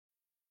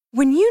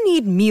When you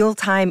need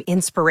mealtime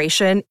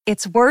inspiration,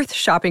 it's worth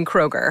shopping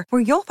Kroger,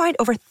 where you'll find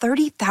over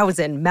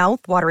 30,000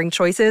 mouth-watering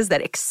choices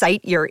that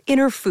excite your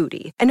inner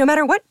foodie. And no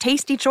matter what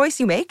tasty choice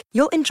you make,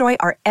 you'll enjoy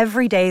our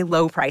everyday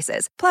low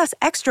prices, plus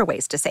extra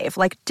ways to save,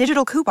 like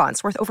digital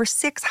coupons worth over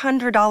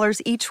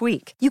 $600 each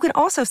week. You can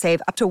also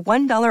save up to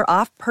 $1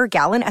 off per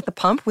gallon at the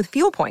pump with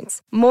fuel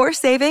points. More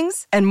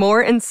savings and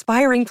more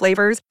inspiring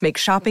flavors make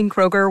shopping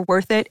Kroger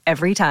worth it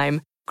every time.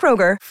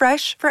 Kroger,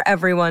 fresh for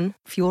everyone.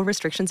 Fuel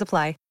restrictions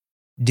apply.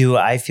 Do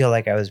I feel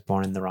like I was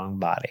born in the wrong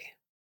body?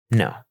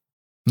 No.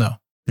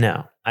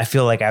 I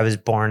feel like I was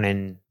born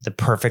in the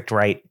perfect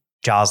right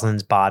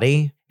Jocelyn's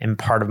body. And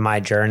part of my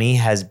journey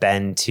has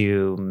been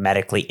to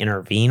medically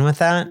intervene with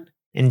that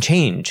and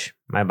change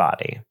my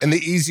body. And the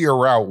easier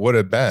route would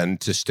have been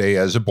to stay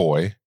as a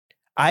boy.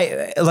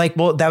 That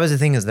was the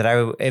thing, is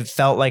that it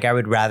felt like I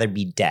would rather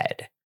be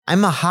dead.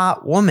 I'm a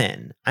hot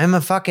woman. I'm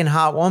a fucking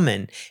hot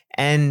woman.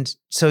 And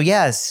so,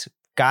 yes,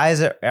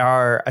 guys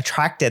are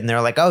attracted and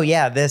they're like, oh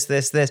yeah, this.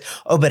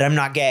 Oh, but I'm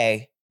not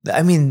gay.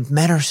 I mean,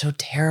 men are so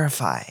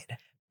terrified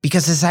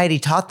because society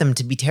taught them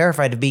to be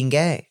terrified of being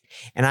gay.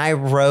 And I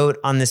wrote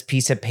on this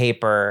piece of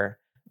paper,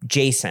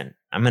 Jason,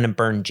 I'm going to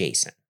burn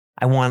Jason.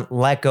 I want to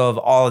let go of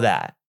all of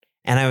that.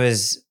 And I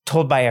was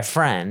told by a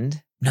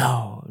friend,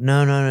 no,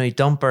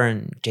 don't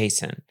burn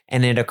Jason.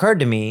 And it occurred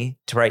to me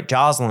to write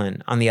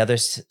Jocelyn on the other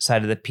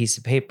side of the piece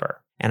of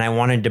paper. And I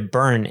wanted to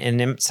burn, and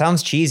it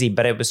sounds cheesy,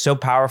 but it was so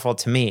powerful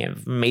to me.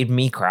 It made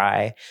me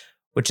cry,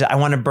 which I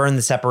want to burn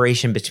the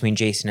separation between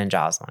Jason and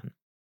Jocelyn.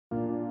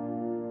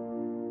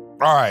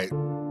 All right.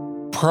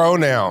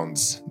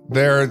 Pronouns.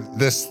 They're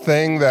this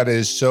thing that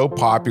is so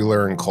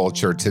popular in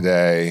culture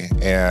today.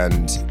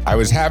 And I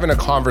was having a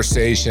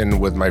conversation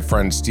with my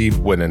friend Steve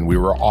Winnan. We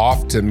were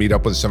off to meet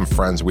up with some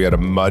friends. We had a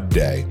mud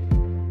day.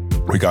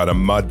 We got a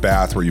mud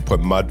bath where you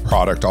put mud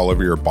product all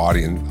over your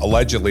body, and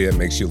allegedly it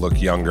makes you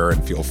look younger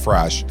and feel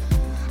fresh.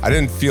 I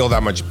didn't feel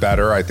that much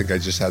better. I think I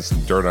just had some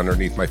dirt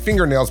underneath my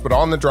fingernails, but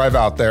on the drive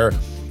out there,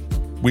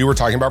 we were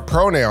talking about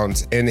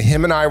pronouns, and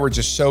him and I were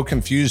just so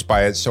confused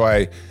by it. So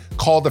I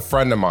called a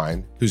friend of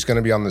mine who's going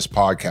to be on this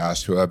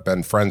podcast, who I've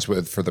been friends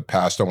with for the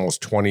past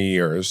almost 20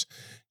 years,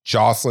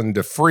 Jocelyn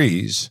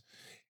DeFries.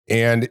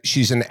 And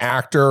she's an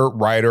actor,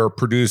 writer,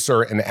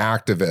 producer, and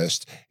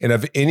activist. And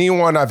of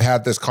anyone I've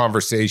had this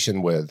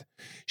conversation with,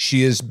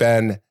 she has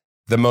been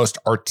the most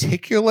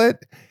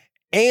articulate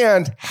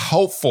and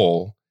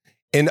helpful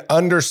in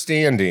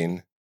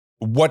understanding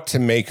what to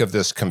make of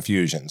this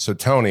confusion. So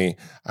Tony,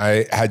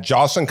 I had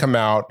Jocelyn come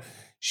out.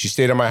 She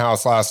stayed at my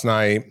house last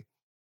night.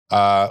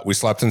 We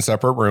slept in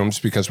separate rooms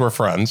because we're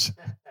friends.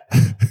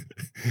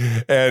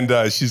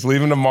 And she's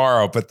leaving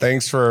tomorrow, but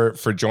thanks for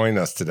joining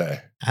us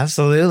today.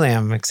 Absolutely.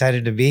 I'm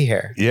excited to be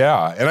here.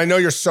 Yeah. And I know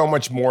you're so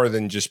much more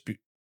than just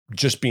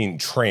being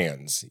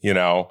trans,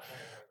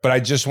 but I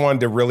just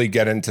wanted to really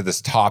get into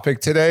this topic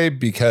today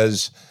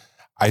because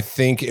I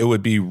think it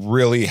would be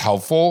really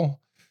helpful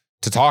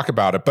to talk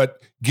about it. But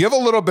give a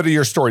little bit of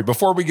your story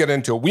before we get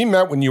into it. We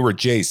met when you were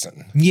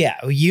Jason. Yeah,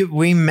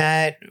 we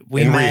met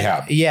in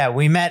rehab. Yeah,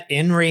 we met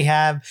in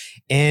rehab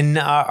in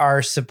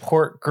our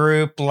support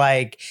group.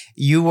 Like,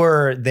 you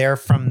were there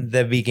from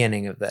the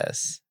beginning of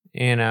this.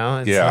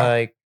 It's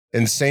like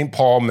in St.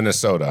 Paul,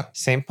 Minnesota.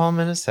 St. Paul,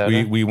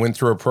 Minnesota. We went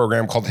through a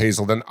program called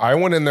Hazelden. I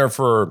went in there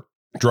for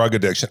drug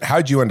addiction.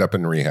 How'd you end up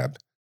in rehab?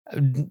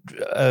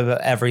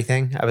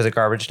 Everything. I was a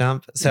garbage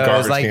dump. So Garbage I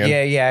was like,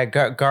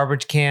 can.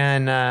 garbage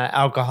can,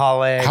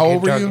 alcoholic. How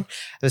old were you? I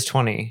was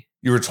 20.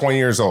 You were 20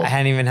 years old. I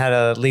hadn't even had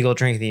a legal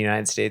drink in the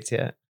United States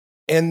yet.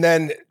 And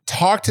then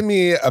talk to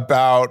me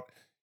about,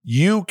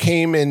 you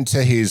came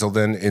into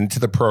Hazelden, into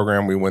the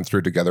program we went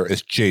through together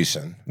as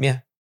Jason.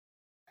 Yeah.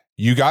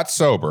 You got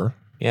sober.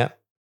 Yeah.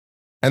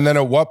 And then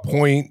at what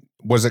point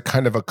was it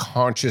kind of a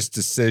conscious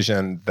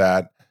decision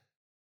that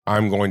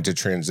I'm going to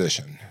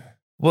transition?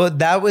 Well,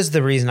 that was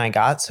the reason I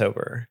got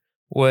sober.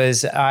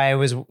 I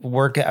was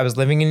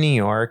living in New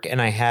York,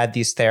 and I had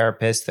these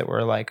therapists that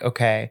were like,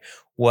 okay,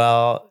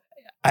 well,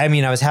 I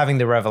mean, I was having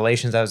the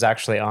revelations. I was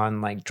actually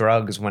on like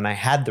drugs when I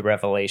had the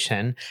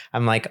revelation.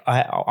 I'm like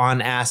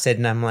on acid,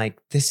 and I'm like,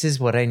 this is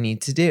what I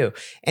need to do.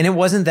 And it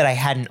wasn't that I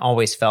hadn't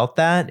always felt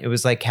that. It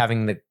was like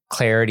having the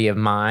clarity of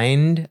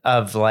mind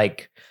of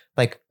like,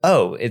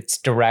 oh, it's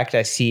direct.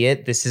 I see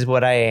it. This is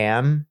what I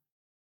am.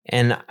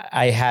 And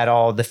I had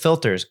all the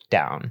filters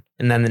down.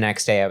 And then the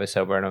next day I was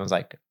sober, and I was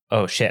like,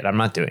 oh shit, I'm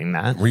not doing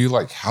that. Were you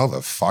like, how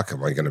the fuck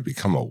am I going to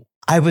become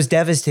I was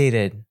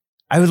devastated.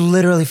 I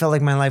literally felt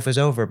like my life was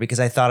over because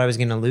I thought I was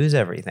going to lose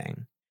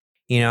everything.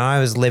 I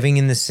was living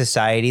in this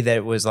society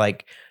that was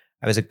like,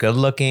 I was a good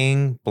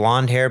looking,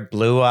 blonde haired,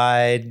 blue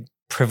eyed,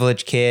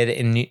 privileged kid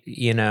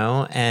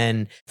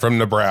and from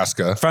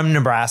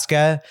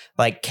Nebraska,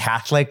 like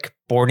Catholic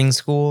boarding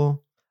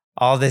school,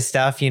 all this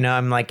stuff,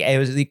 I'm like,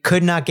 it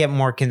could not get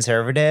more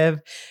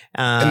conservative.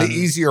 And the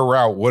easier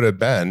route would have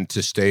been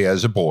to stay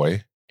as a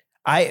boy.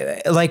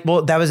 That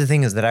was the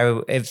thing, is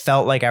that it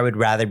felt like I would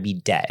rather be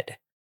dead.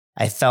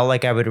 I felt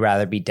like I would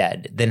rather be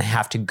dead than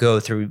have to go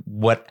through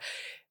what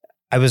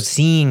I was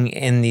seeing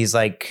in these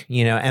like,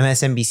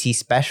 MSNBC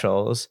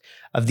specials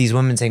of these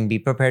women saying, be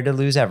prepared to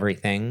lose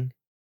everything.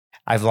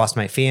 I've lost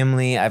my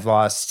family. I've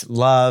lost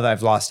love.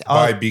 I've lost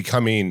by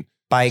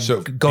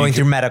going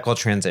through medical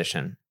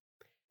transition.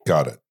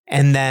 Got it.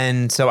 And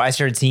then, so I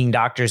started seeing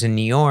doctors in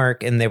New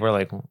York and they were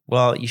like,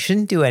 well, you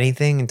shouldn't do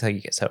anything until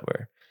you get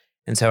sober.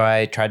 And so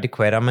I tried to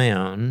quit on my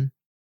own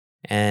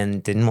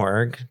and didn't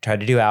work. Tried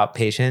to do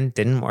outpatient,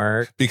 didn't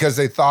work. Because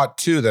they thought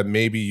too that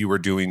maybe you were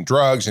doing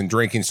drugs and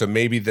drinking. So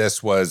maybe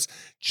this was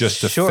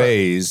just a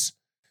phase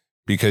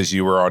because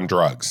you were on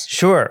drugs.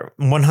 Sure,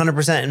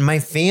 100%. And my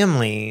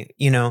family,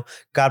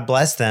 God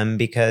bless them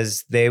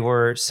because they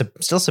were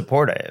still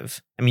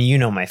supportive. I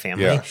mean, my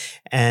family. Yeah.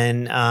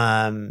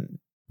 And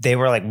they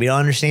were like, we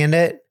don't understand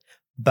it,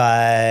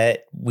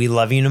 but we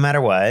love you no matter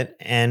what.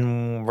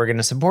 And we're going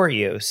to support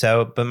you.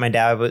 So, but my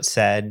dad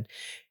said,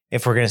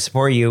 if we're going to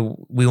support you,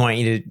 we want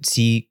you to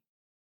see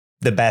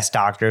the best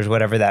doctors,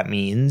 whatever that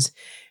means.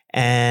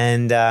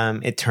 And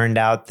it turned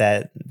out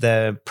that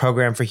the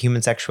program for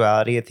human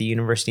sexuality at the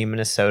University of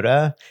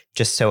Minnesota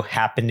just so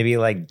happened to be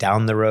like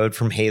down the road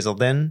from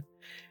Hazelden.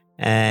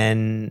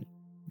 And,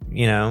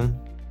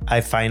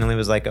 I finally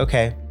was like,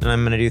 okay, and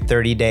I'm going to do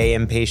 30-day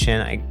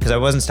inpatient because I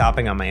wasn't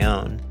stopping on my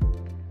own.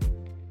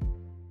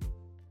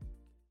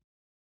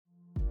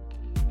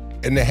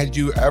 And had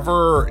you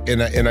ever,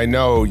 and I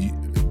know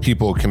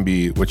people can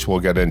be, which we'll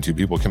get into,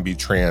 people can be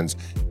trans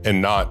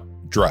and not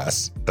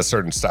dress a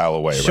certain style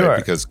of way, sure. Right?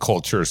 Because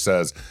culture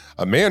says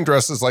a man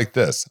dresses like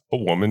this, a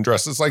woman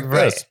dresses like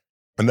this.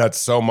 And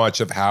that's so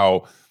much of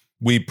how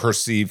we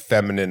perceive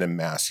feminine and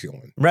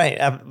masculine. Right.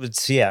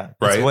 It's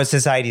what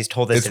society's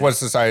told us. It's what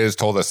society has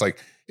told us. Like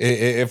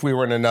if we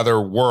were in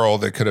another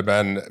world, it could have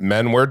been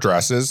men wear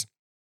dresses,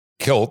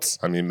 kilts.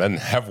 I mean, men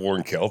have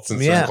worn kilts in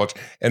certain culture,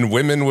 and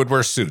women would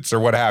wear suits or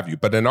what have you.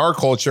 But in our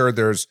culture,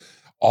 there's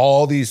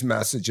all these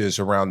messages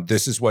around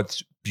this is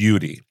what's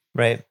beauty.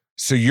 Right.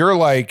 So you're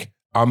like,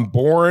 I'm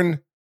born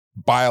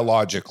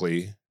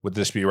biologically. Would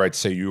this be right to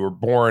say you were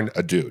born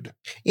a dude?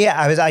 Yeah,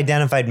 I was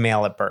identified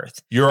male at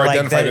birth. You're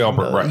identified male at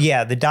birth, right?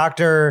 Yeah, the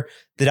doctor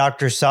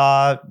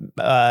saw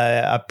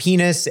a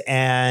penis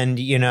and,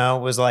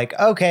 was like,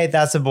 okay,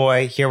 that's a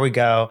boy. Here we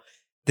go.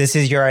 This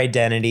is your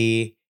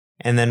identity.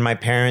 And then my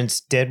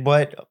parents did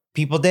what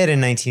people did in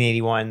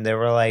 1981. They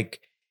were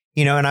like,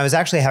 and I was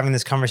actually having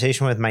this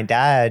conversation with my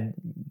dad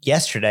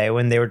yesterday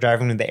when they were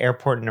driving to the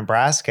airport in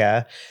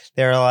Nebraska.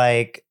 They were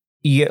like,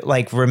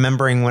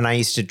 remembering when I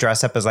used to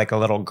dress up as like a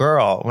little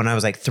girl when I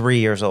was like 3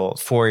 years old,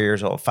 4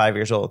 years old, 5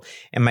 years old.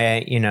 And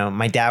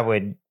my dad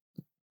would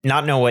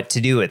not know what to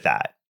do with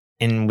that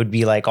and would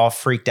be like all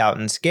freaked out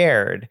and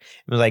scared.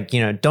 It was like,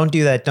 don't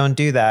do that. Don't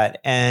do that.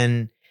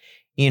 And,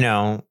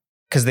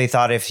 because they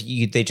thought if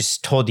they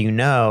just told you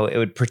no, it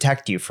would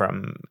protect you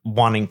from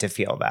wanting to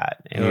feel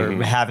that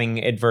or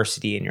having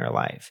adversity in your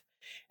life.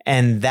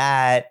 And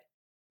that,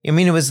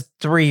 it was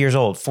 3 years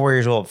old, 4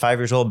 years old, 5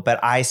 years old,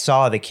 but I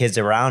saw the kids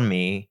around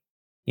me,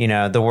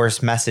 the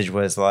worst message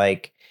was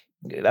like,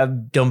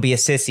 don't be a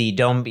sissy.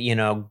 Don't,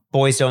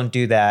 boys don't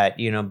do that,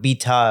 be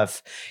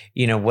tough,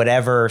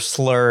 whatever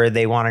slur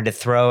they wanted to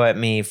throw at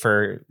me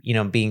for,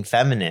 being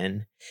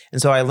feminine.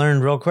 And so I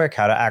learned real quick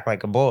how to act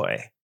like a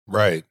boy.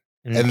 Right.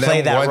 And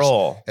play that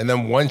role. And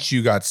then once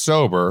you got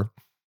sober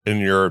and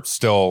your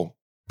still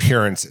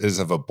appearance is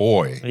of a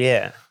boy.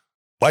 Yeah.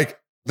 Like,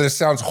 this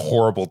sounds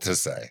horrible to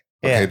say.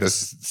 Okay,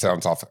 this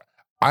sounds awful.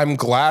 I'm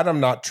glad I'm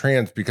not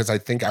trans because I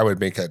think I would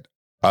make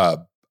I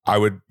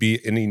would be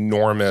an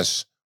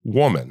enormous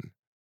woman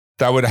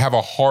that would have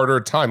a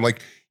harder time.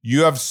 Like,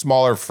 you have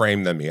smaller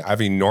frame than me. I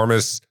have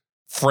enormous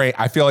frame.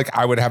 I feel like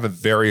I would have a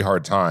very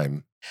hard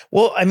time.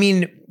 Well,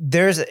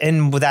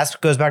 that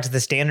goes back to the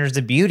standards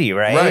of beauty,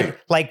 right? Right.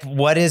 Like,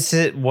 what does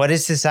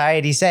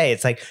society say?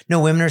 It's like, no,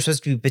 women are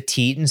supposed to be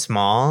petite and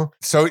small.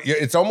 So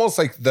it's almost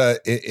like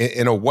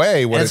in a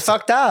way, when it's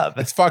fucked up.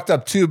 It's fucked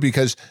up too,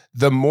 because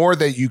the more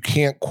that you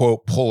can't,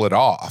 quote, pull it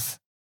off,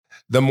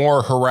 the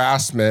more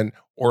harassment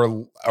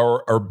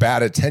or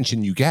bad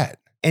attention you get.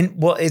 And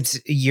well,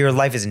 your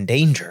life is in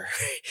danger.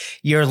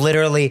 You're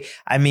literally,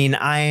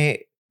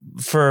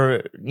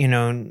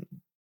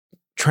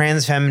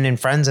 trans feminine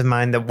friends of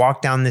mine that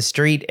walk down the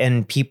street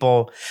and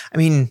people,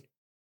 in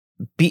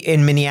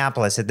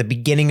Minneapolis at the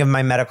beginning of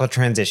my medical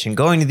transition,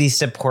 going to these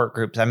support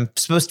groups, I'm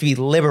supposed to be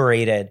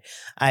liberated.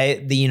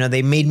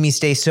 They made me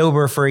stay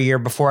sober for a year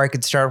before I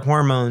could start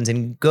hormones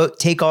and go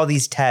take all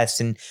these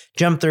tests and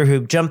jump through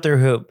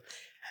hoop.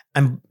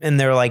 And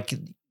they're like,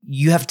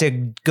 you have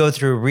to go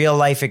through real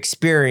life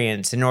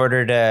experience in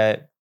order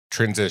to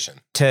transition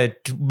to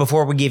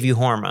before we give you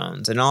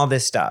hormones and all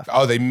this stuff.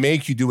 Oh, they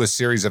make you do a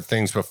series of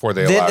things before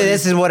they allow you.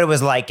 This is what it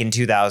was like in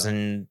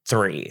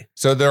 2003.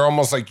 So they're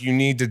almost like, you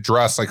need to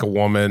dress like a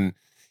woman.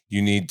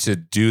 You need to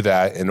do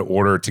that in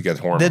order to get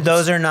hormones.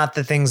 Those are not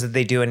the things that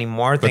they do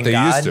anymore. Thank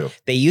God.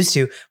 They used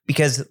to,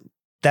 because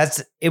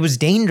it was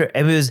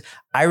dangerous.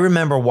 I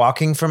remember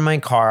walking from my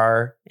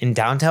car in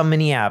downtown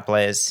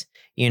Minneapolis,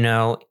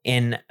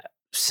 in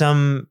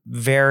some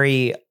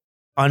very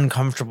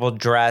uncomfortable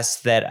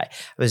dress that I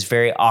was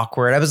very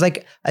awkward. I was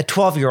like a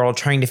 12-year-old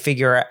trying to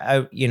figure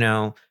out,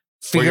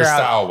 figure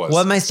out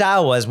what my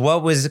style was,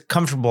 what was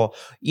comfortable,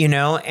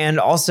 and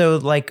also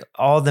like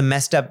all the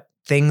messed up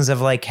things of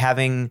like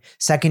having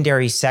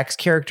secondary sex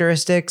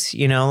characteristics,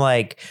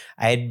 like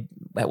I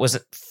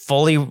wasn't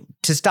fully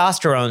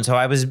testosterone, so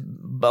I was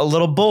a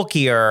little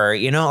bulkier,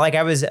 like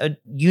I was,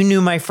 you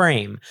knew my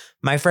frame.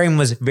 My frame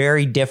was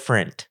very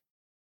different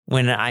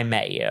when I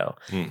met you,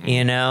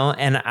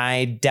 and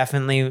I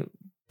definitely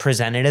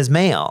presented as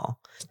male.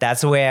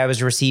 That's the way I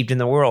was received in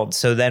the world.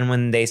 So then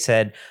when they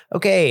said,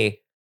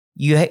 okay,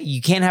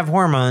 you can't have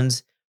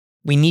hormones,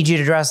 we need you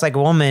to dress like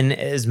a woman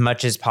as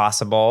much as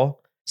possible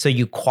so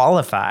you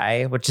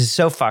qualify, which is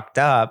so fucked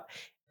up.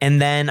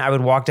 And then I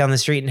would walk down the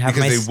street and have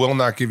because they will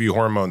not give you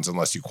hormones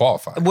unless you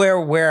qualify.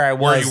 Where I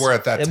was, where you were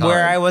at that time,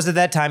 where I was at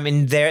that time,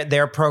 and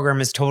their program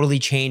has totally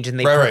changed and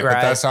they progressed. Right,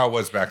 but that's how it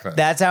was back then.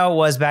 That's how it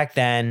was back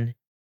then,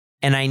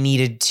 and I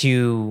needed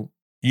to.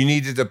 You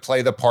needed to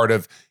play the part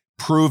of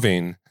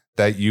proving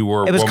that you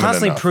were. It was woman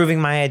constantly enough. proving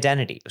my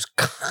identity. It was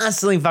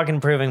constantly fucking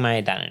proving my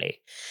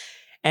identity,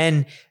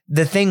 and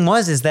the thing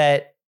is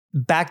that.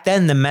 Back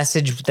then, the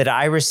message that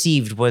I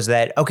received was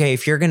that, okay,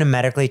 if you're going to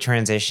medically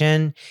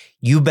transition,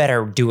 you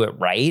better do it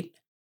right.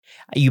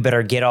 You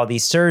better get all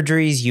these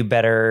surgeries. You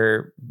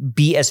better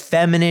be as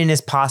feminine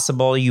as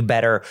possible. You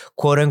better,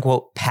 quote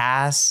unquote,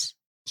 pass.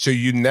 So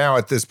you now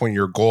at this point,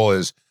 your goal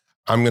is,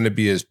 I'm going to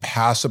be as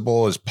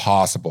passable as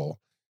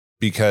possible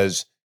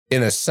because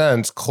in a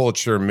sense,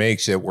 culture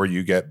makes it where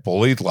you get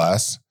bullied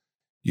less,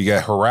 you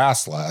get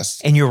harassed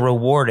less. And you're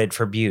rewarded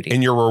for beauty.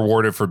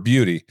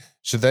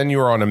 So then you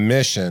were on a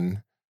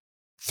mission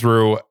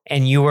through.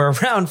 And you were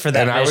around for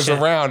that mission. I was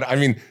around. I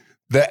mean,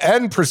 the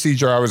end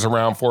procedure I was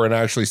around for and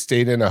actually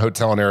stayed in a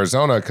hotel in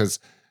Arizona because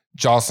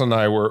Jocelyn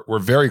and I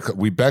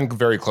we've been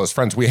very close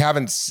friends. We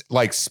haven't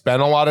like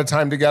spent a lot of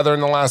time together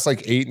in the last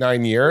like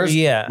 8-9 years.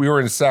 Yeah. We were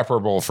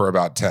inseparable for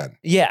about 10.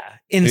 Yeah.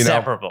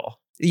 Inseparable.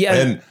 Yeah.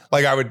 And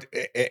like I would,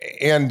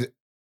 and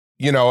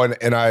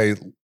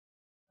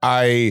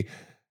I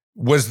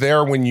was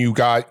there when you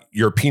got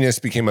your penis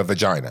became a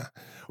vagina.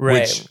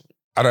 Right. Which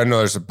I don't know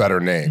there's a better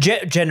name.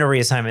 Gender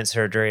reassignment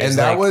surgery. And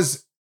that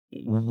was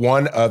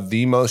one of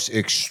the most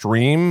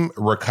extreme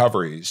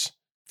recoveries.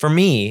 For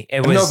me,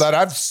 it was. No, that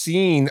I've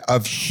seen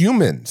of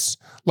humans.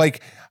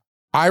 Like,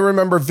 I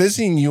remember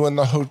visiting you in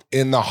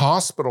the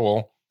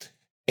hospital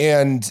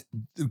and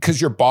because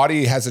your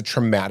body has a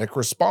traumatic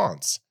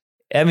response.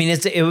 I mean,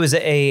 it was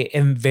a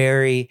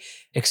very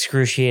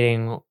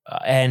excruciating.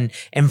 And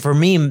for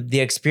me, the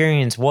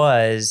experience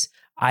was,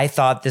 I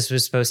thought this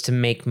was supposed to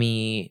make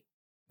me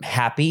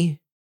happy.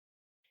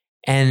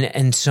 And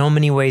in so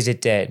many ways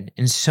it did.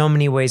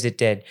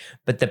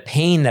 But the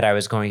pain that I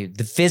was going through,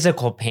 the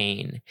physical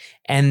pain,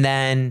 and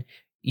then,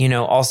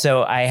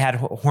 also I had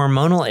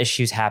hormonal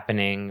issues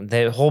happening.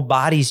 The whole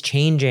body's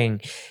changing.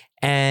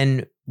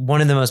 And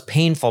one of the most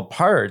painful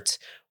parts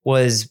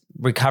was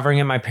recovering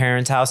at my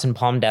parents' house in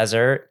Palm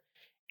Desert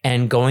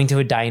and going to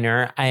a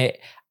diner. I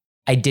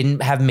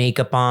didn't have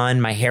makeup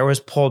on. My hair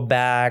was pulled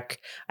back.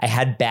 I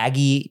had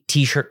baggy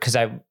t-shirt because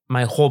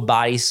my whole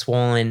body's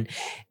swollen.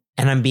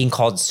 And I'm being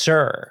called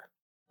sir.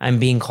 And I'm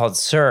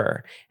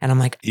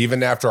like,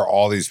 even after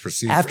all these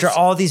procedures.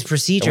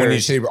 And when you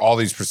say all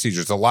these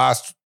procedures, the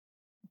last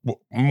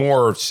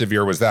more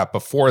severe was that.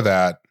 Before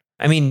that.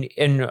 I mean,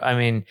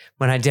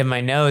 when I did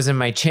my nose and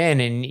my chin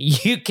and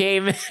you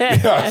came in,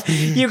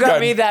 you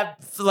got me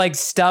that like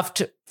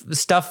stuffed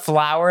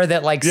flower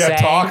that like sang.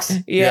 Talks.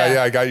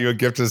 Yeah. I got you a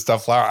gift of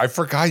stuffed flower. I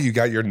forgot you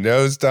got your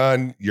nose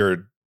done,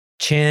 your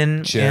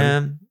chin.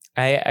 Yeah.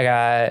 I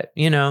got,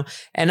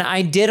 and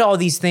I did all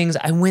these things.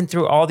 I went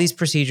through all these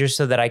procedures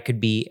so that I could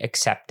be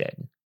accepted,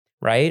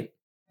 right?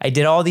 I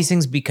did all these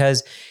things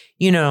because,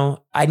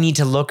 I need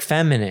to look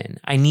feminine.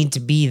 I need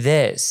to be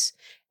this.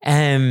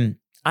 And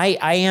I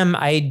am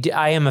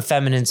a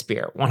feminine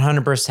spirit,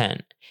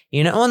 100%.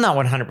 Well, not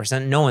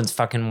 100%. No one's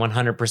fucking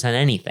 100%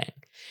 anything,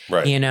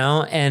 right?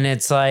 And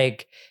it's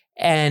like,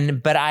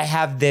 but I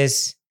have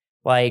this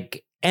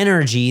like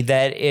energy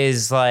that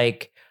is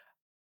like,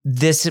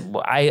 this,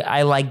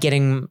 I like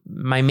getting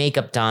my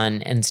makeup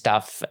done and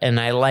stuff, and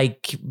I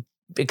like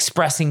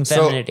expressing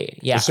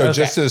femininity. So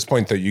just to this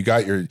point though,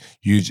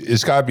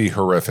 it's gotta be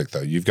horrific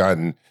though. You've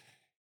gotten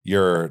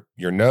your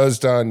nose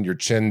done, your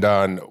chin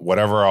done,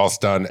 whatever else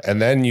done.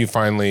 And then you've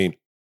gotten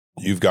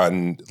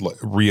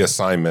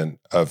reassignment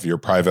of your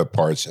private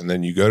parts. And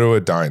then you go to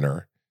a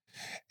diner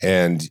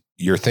and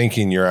you're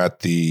thinking you're at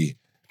the,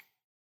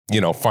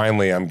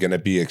 finally I'm going to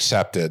be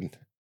accepted.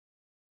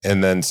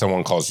 And then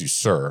someone calls you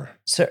sir.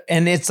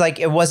 And it's like,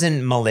 it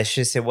wasn't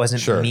malicious. It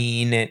wasn't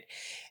mean. To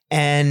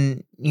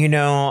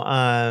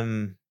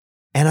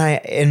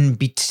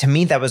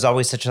me, that was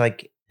always such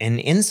like an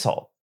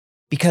insult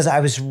because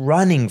I was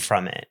running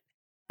from it.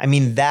 I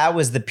mean, that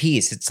was the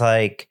piece. It's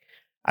like,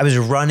 I was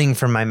running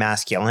from my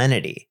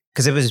masculinity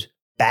because it was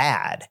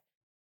bad.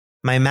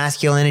 My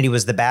masculinity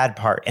was the bad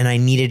part, and I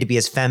needed to be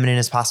as feminine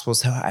as possible.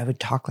 So I would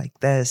talk like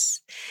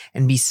this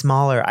and be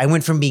smaller. I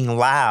went from being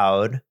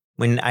loud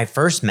when I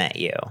first met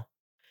you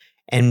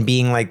and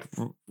being like,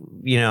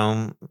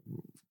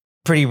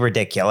 pretty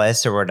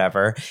ridiculous or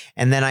whatever.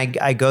 And then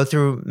I go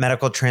through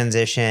medical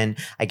transition.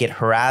 I get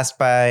harassed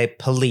by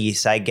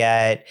police. I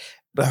get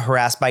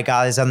harassed by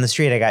guys on the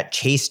street. I got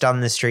chased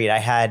on the street. I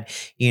had,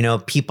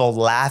 people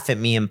laugh at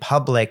me in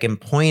public and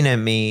point at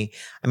me.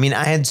 I mean,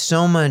 I had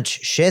so much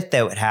shit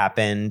that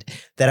happened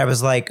that I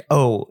was like,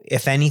 oh,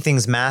 if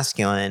anything's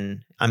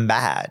masculine, I'm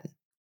bad.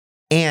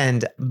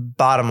 And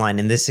bottom line,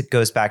 and this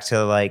goes back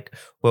to like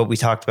what we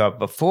talked about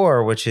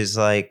before, which is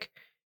like,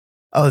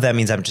 oh, that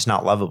means I'm just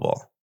not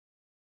lovable.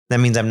 That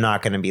means I'm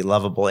not going to be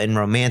lovable in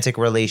romantic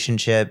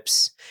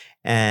relationships,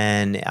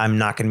 and I'm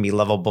not going to be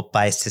lovable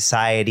by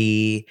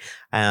society.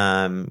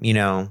 As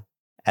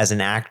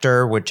an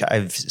actor, which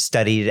I've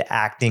studied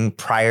acting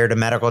prior to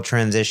medical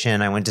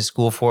transition, I went to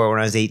school for it when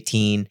I was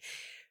 18.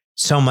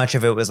 So much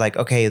of it was like,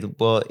 okay,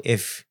 well,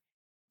 if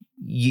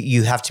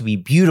you have to be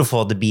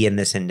beautiful to be in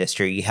this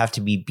industry, you have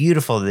to be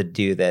beautiful to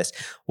do this.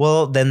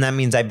 Well, then that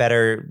means I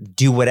better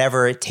do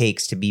whatever it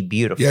takes to be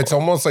beautiful. Yeah, it's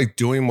almost like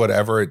doing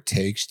whatever it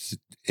takes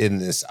in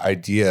this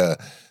idea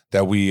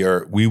that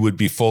we would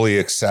be fully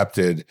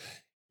accepted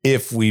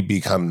if we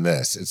become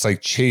this. It's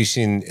like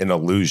chasing an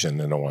illusion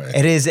in a way.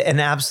 It is an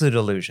absolute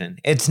illusion.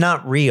 It's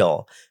not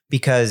real,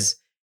 because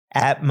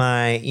at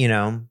my,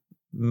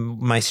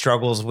 my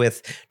struggles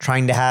with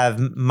trying to have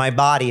my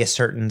body a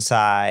certain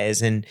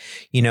size and,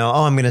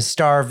 I'm going to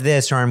starve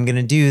this or I'm going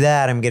to do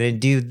that. I'm going to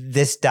do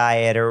this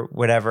diet or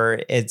whatever.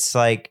 It's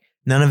like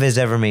none of it's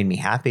ever made me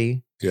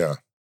happy. Yeah.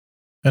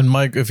 And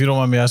Mike, if you don't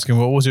mind me asking,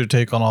 what was your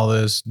take on all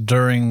this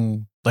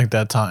during like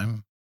that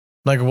time?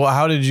 Like,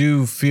 how did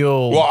you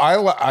feel?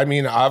 Well, I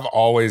mean, I've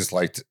always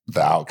liked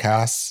the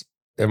outcasts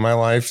in my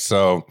life.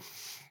 So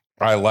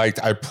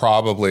I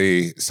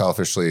probably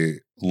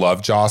selfishly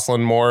love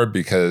Jocelyn more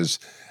because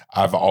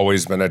I've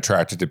always been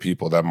attracted to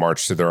people that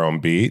march to their own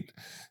beat.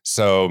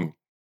 So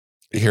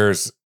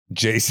here's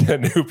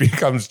Jason, who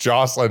becomes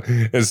Jocelyn,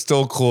 is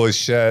still cool as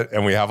shit,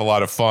 and we have a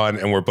lot of fun,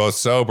 and we're both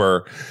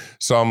sober.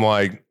 So I'm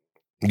like,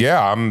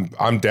 yeah,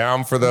 I'm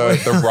down for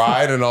the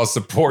ride, and I'll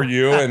support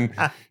you, and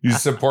you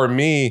support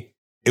me.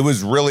 It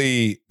was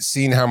really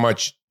seeing how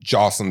much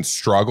Jocelyn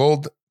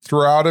struggled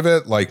throughout of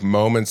it, like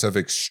moments of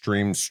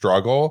extreme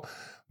struggle.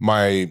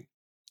 My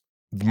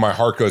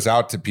heart goes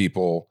out to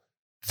people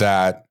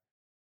that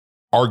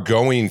are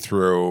going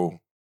through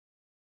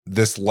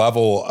this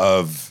level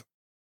of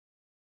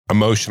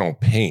emotional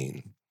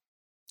pain,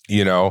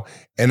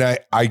 And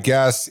I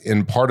guess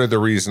in part of the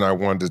reason I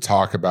wanted to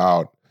talk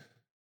about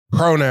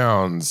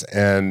pronouns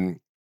and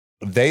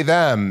they,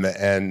 them,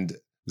 and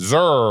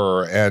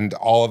Zer and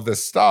all of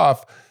this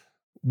stuff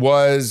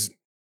was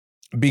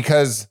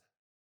because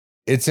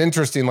it's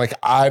interesting. Like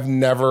I've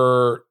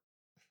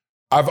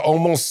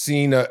almost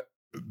seen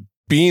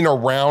being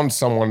around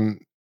someone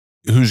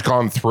who's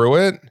gone through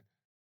it.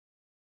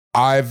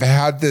 I've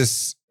had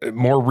this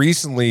more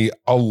recently,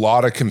 a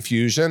lot of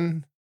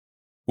confusion,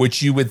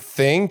 which you would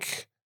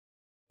think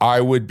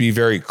I would be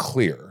very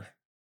clear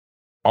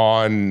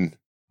on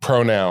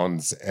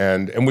pronouns.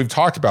 And we've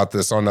talked about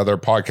this on other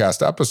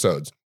podcast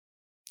episodes.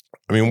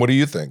 I mean, what do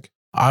you think?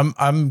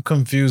 I'm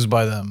confused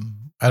by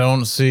them. I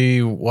don't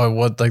see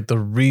what like the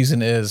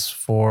reason is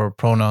for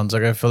pronouns.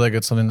 Like I feel like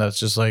it's something that's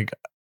just like,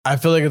 I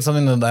feel like it's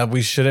something that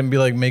we shouldn't be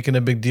like making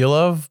a big deal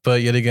of,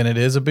 but yet again, it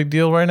is a big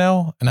deal right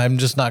now. And I'm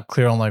just not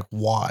clear on like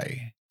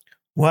why.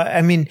 Well,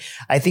 I mean,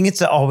 I think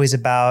it's always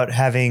about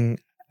having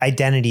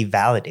identity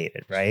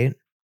validated, right?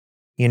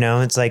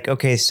 It's like,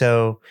 okay,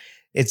 so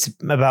it's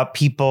about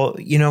people,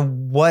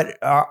 what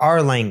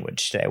our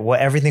language today,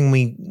 everything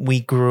we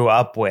grew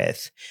up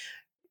with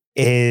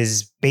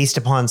is based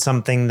upon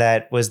something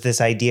that was this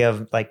idea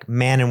of like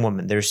man and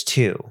woman, there's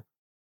two.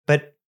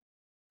 But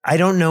I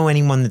don't know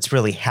anyone that's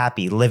really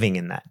happy living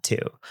in that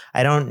too.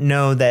 I don't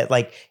know that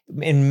like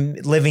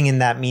in living in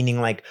that meaning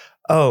like,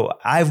 oh,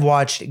 I've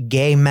watched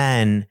gay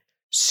men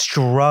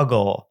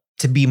struggle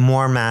to be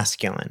more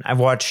masculine. I've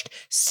watched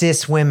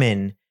cis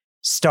women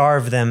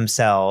starve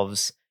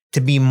themselves to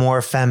be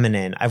more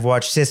feminine. I've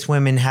watched cis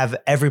women have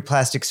every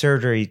plastic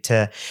surgery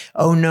to,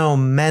 oh no,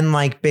 men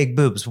like big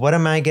boobs. What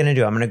am I going to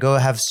do? I'm going to go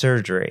have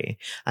surgery.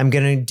 I'm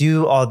going to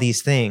do all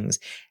these things.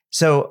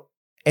 So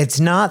it's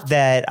not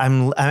that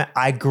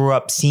I grew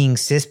up seeing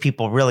cis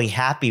people really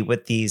happy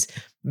with these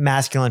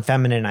masculine,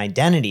 feminine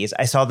identities.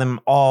 I saw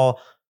them all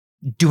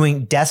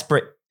doing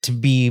desperate to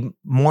be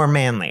more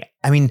manly.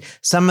 I mean,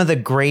 some of the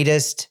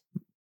greatest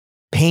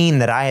pain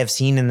that I have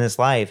seen in this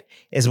life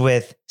is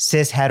with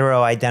cis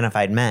hetero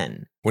identified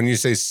men. When you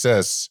say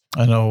cis,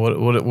 I know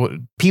what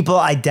people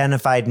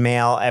identified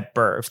male at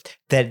birth,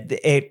 that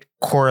it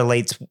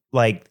correlates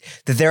like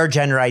that their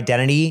gender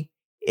identity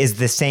is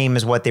the same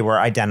as what they were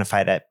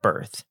identified at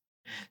birth.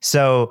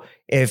 So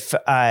if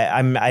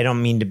I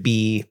don't mean to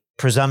be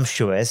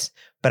presumptuous,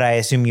 but I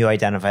assume you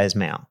identify as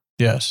male.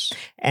 Yes.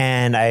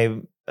 And I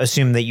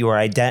assume that you are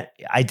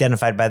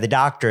identified by the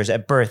doctors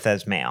at birth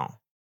as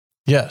male.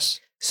 Yes.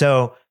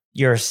 So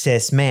you're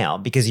cis male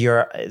because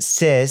you're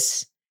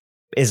cis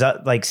is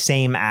like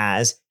same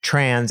as,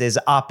 trans is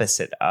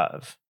opposite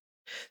of.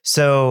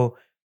 So,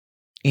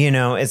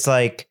 it's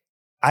like,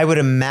 I would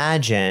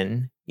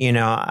imagine,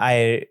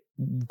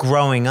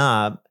 growing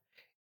up,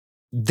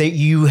 that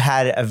you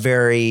had a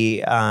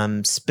very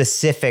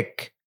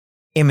specific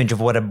image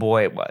of what a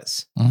boy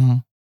was. Mm-hmm.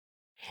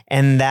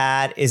 And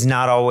that is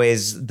not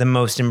always the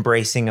most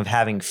embracing of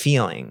having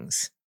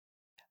feelings.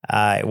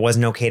 It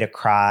wasn't okay to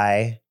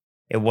cry.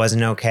 It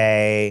wasn't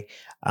okay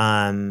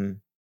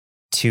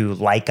to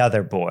like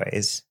other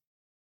boys,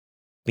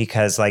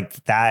 because like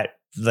that,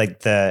 like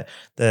the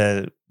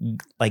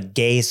like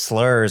gay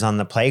slurs on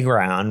the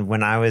playground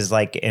when I was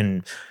like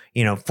in,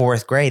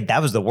 4th grade,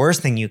 that was the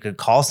worst thing you could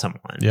call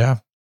someone. Yeah.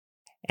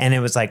 And it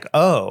was like,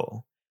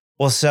 oh,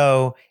 well,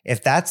 so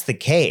if that's the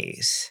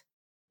case,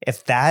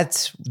 if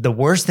that's the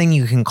worst thing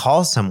you can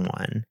call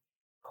someone,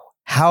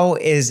 how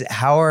is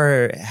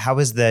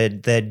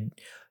the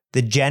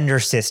gender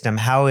system?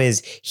 How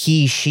is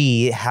he,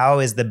 she? How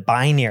is the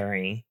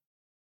binary?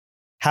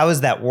 How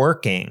is that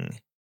working?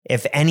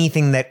 If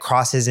anything that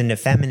crosses into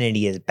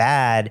femininity is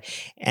bad,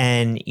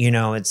 and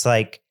it's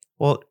like,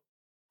 well,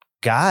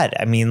 God,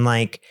 I mean,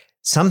 like,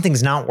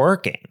 something's not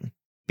working.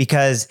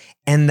 Because,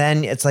 and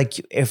then it's like,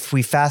 if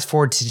we fast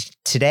forward to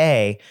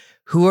today,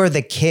 who are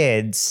the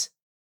kids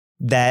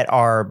that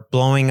are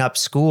blowing up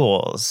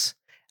schools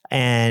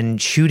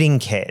and shooting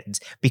kids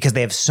because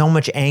they have so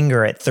much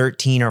anger at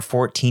 13 or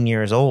 14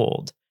 years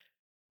old?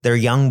 They're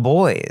young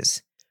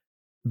boys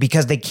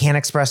because they can't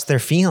express their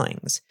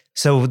feelings.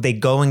 So they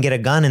go and get a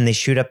gun and they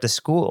shoot up the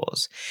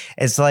schools.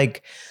 It's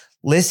like,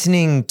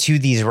 listening to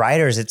these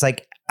writers, it's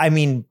like, I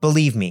mean,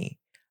 believe me,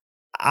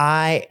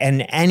 I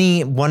and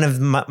any one of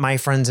my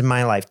friends in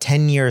my life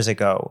 10 years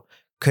ago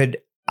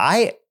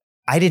I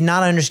did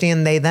not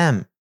understand they,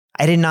 them.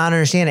 I did not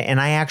understand it.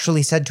 And I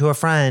actually said to a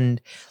friend,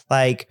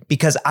 like,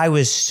 because I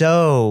was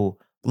so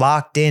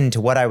locked into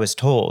what I was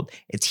told,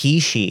 it's he,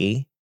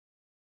 she.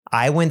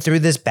 I went through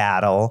this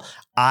battle.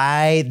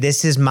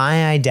 This is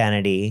my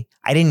identity.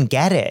 I didn't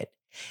get it.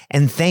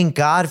 And thank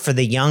God for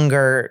the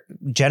younger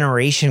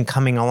generation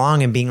coming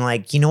along and being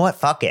like, you know what?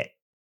 Fuck it.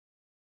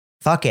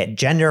 Fuck it.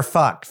 Gender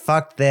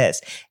fuck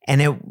this.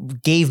 And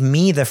it gave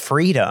me the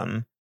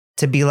freedom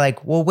to be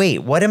like, well, wait,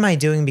 what am I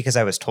doing because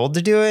I was told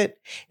to do it?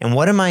 And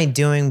what am I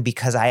doing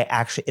because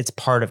it's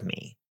part of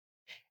me?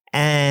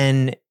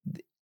 And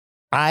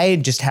I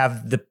just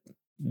have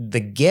the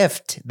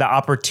gift, the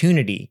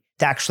opportunity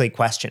to actually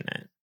question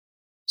it.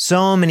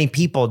 So many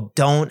people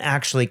don't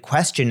actually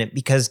question it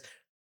because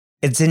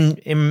it's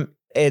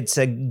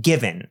a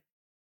given.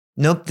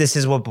 Nope, this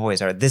is what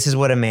boys are. This is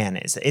what a man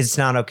is. It's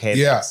not okay.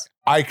 Yeah,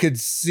 I could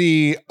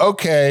see,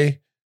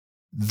 okay,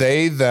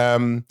 they,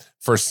 them,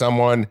 for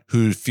someone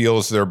who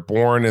feels they're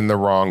born in the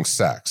wrong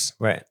sex.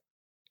 Right.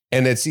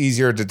 And it's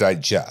easier to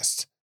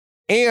digest.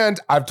 And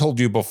I've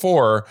told you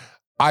before,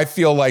 I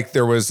feel like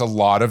there was a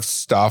lot of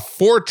stuff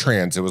for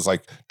trans. It was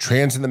like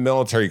trans in the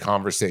military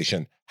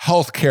conversation,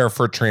 healthcare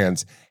for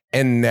trans.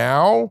 And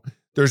now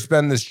there's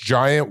been this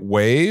giant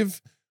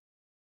wave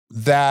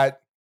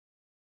that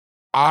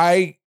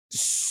I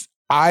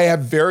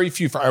have very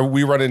few,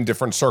 we run in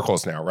different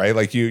circles now, right?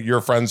 Like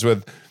you're friends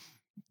with,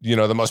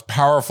 the most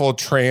powerful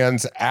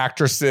trans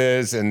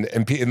actresses and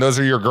those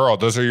are your girls,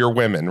 those are your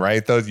women,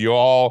 right? Those you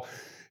all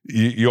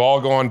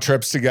go on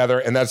trips together,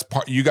 and that's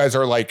part, you guys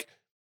are like,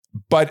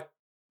 but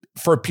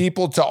for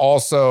people to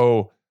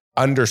also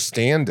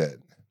understand it,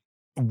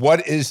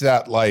 what is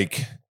that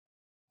like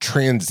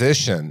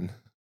transition?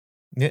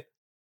 Yeah.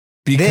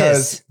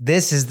 Because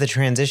this is the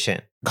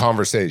transition.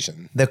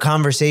 The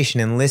conversation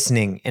and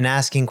listening and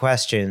asking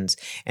questions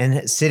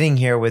and sitting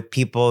here with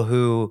people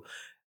who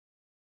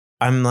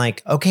I'm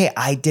like, okay,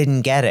 I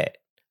didn't get it.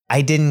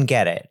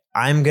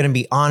 I'm going to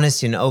be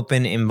honest and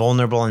open and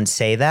vulnerable and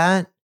say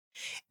that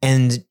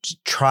and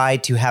try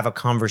to have a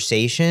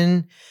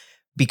conversation,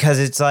 because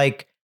it's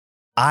like,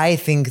 I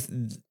think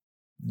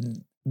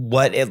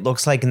what it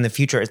looks like in the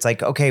future, it's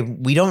like, okay,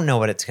 we don't know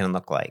what it's going to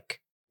look like.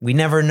 We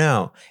never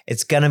know.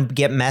 It's going to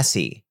get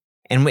messy.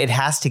 And it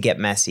has to get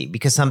messy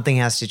because something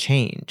has to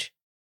change.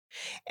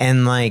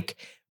 And like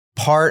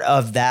part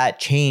of that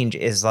change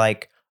is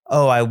like,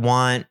 oh, I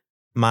want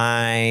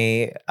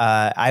my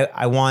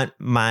I want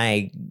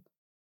my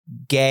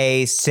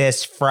gay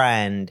cis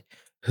friend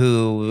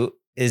who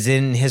is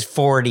in his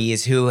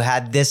 40s, who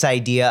had this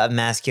idea of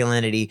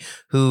masculinity,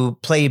 who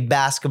played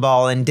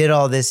basketball and did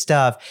all this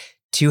stuff,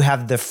 to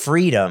have the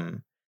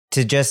freedom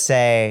to just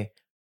say,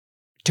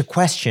 to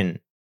question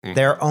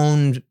their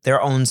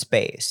own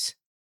space.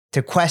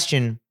 To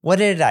question, what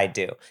did I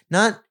do?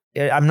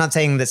 I'm not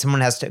saying that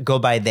someone has to go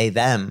by they,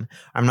 them.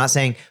 I'm not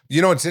saying.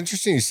 It's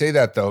interesting you say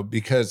that, though,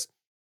 because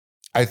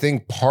I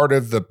think part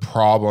of the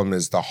problem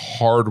is the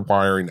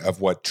hardwiring of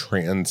what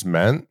trans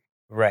meant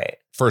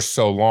for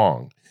so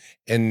long.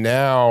 And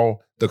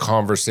now the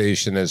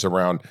conversation is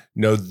around,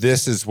 no,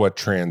 this is what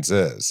trans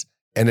is.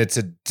 And it's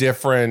a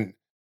different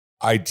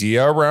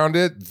idea around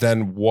it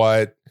than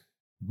what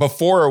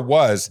before it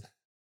was,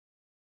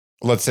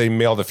 let's say,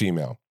 male to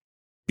female.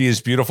 Be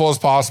as beautiful as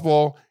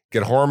possible,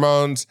 get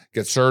hormones,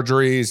 get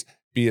surgeries,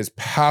 be as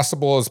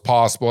passable as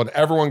possible. And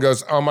everyone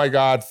goes, oh my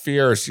God,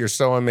 fierce, you're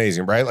so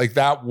amazing, right? Like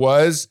that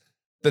was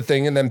the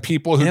thing. And then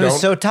people who it was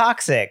so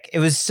toxic. It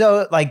was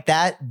so like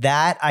that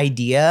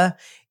idea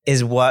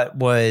is what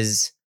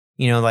was,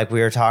 like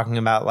we were talking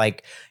about,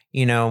 like,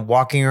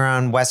 walking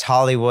around West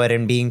Hollywood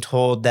and being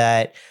told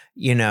that,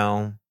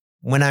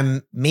 when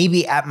I'm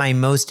maybe at my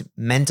most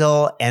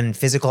mental and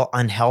physical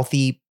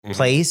unhealthy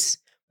place,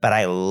 but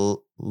I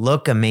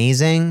look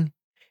amazing.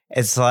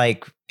 It's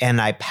like, and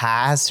I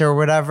pass or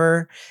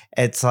whatever.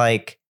 It's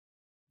like,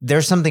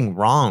 there's something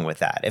wrong with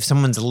that. If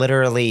someone's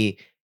literally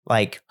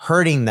like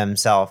hurting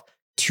themselves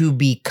to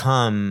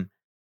become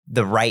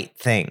the right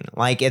thing,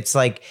 like it's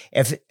like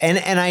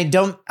and I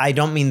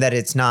don't mean that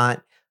it's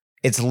not.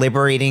 It's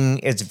liberating.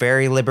 It's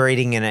very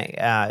liberating and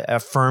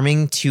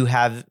affirming to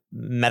have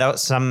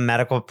some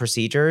medical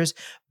procedures,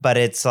 but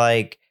it's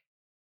like,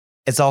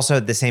 it's also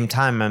at the same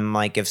time, I'm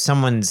like, if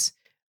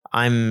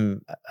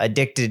I'm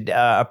addicted,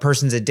 a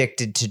person's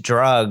addicted to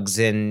drugs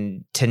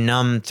and to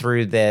numb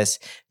through this,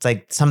 it's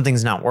like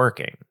something's not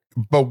working.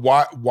 But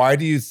why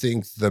do you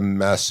think the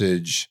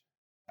message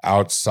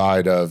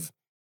outside of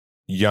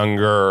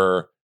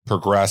younger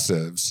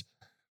progressives,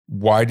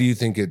 why do you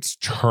think it's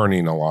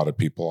turning a lot of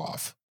people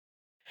off?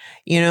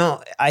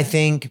 I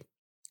think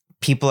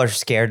people are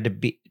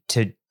scared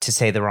to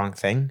say the wrong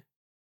thing.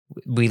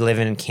 We live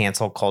in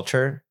cancel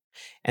culture.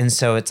 And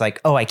so it's like,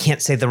 oh, I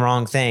can't say the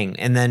wrong thing.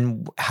 And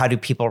then how do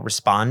people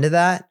respond to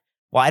that?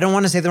 Well, I don't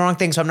want to say the wrong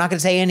thing, so I'm not going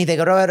to say anything.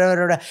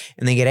 And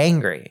they get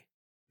angry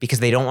because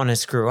they don't want to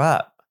screw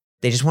up.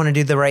 They just want to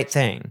do the right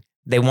thing.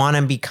 They want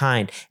to be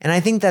kind. And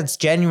I think that's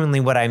genuinely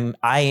what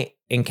I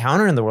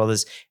encounter in the world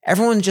is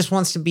everyone just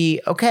wants to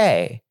be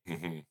okay.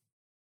 Mm-hmm.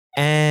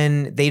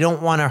 And they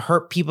don't want to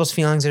hurt people's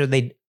feelings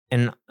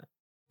and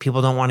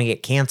people don't want to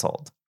get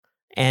canceled.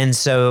 And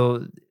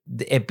so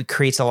it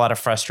creates a lot of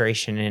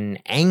frustration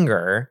and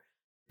anger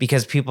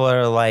because people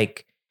are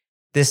like,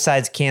 this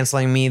side's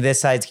canceling me,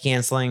 this side's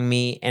canceling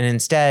me. And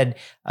instead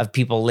of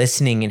people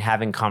listening and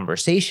having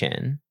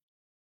conversation,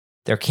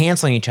 they're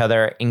canceling each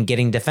other and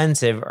getting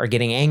defensive or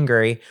getting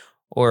angry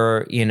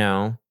or,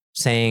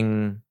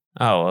 saying,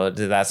 oh, well,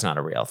 that's not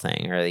a real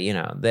thing, or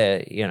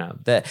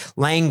the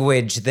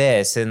language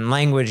this and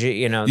language,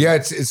 Yeah,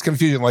 it's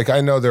confusing. Like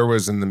I know there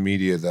was in the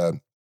media the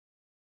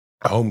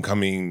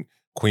homecoming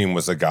queen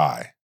was a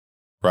guy,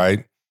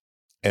 right?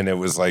 And it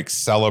was like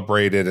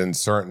celebrated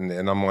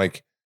and I'm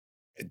like,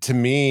 to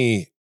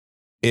me,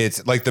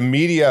 it's like the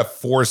media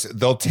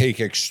they'll take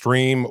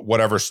extreme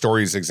whatever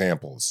stories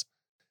examples,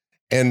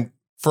 and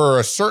for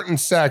a certain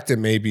sect it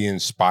may be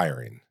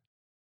inspiring.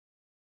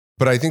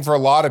 But I think for a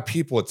lot of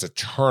people, it's a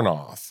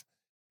turnoff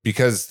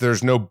because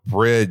there's no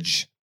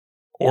bridge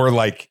or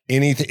like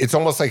anything. It's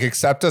almost like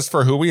accept us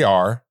for who we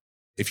are.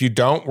 If you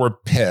don't, we're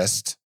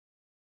pissed.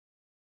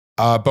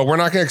 But we're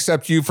not going to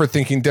accept you for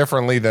thinking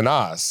differently than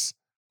us.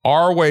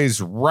 Our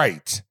way's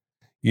right.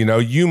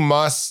 You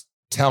must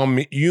tell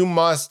me, you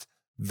must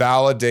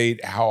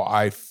validate how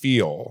I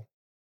feel.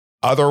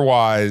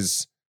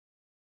 Otherwise,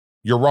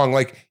 you're wrong.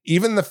 Like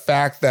even the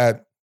fact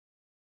that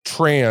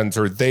trans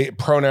or they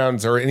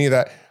pronouns or any of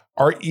that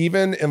are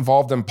even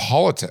involved in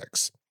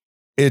politics.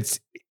 It's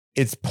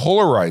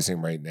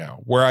polarizing right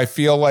now, where I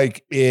feel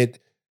like it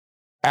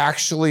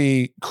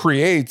actually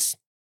creates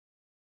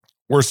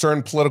where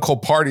certain political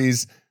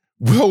parties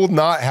will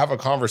not have a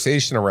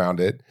conversation around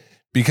it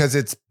because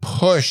it's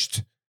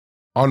pushed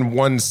on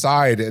one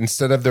side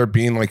instead of there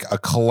being like a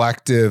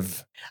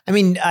collective. I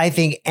mean, I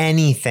think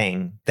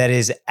anything that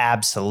is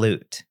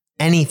absolute,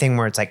 anything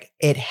where it's like,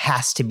 it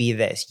has to be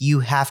this, you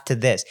have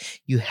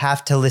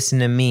to listen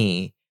to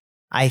me.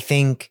 I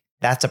think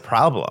that's a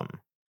problem.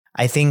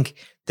 I think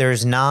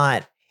there's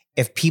not,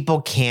 if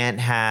people can't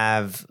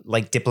have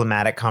like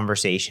diplomatic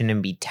conversation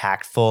and be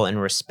tactful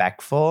and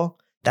respectful,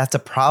 that's a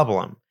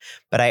problem.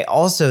 But I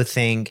also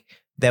think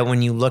that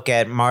when you look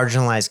at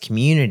marginalized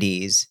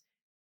communities,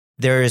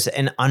 there's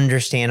an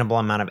understandable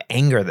amount of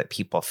anger that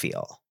people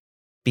feel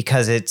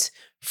because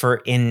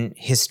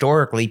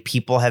historically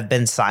people have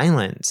been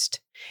silenced.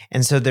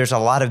 And so there's a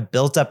lot of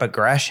built up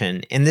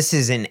aggression, and this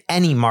is in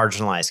any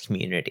marginalized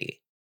community.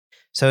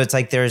 So it's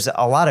like there's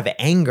a lot of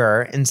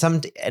anger and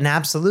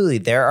absolutely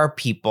there are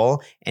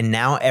people, and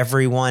now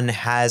everyone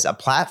has a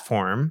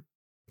platform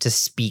to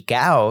speak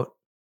out.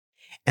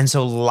 And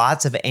so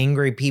lots of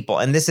angry people,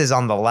 and this is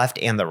on the left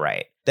and the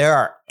right. There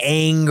are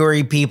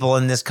angry people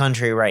in this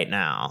country right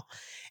now.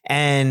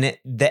 And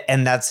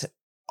that's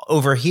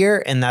over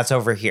here and that's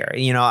over here.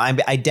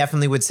 I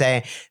definitely would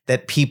say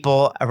that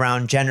people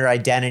around gender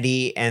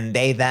identity and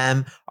they,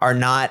 them are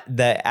not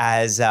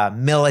as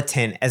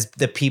militant as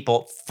the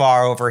people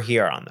far over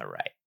here on the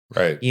right.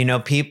 Right.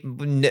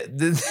 People,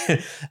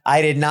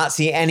 I did not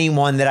see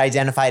anyone that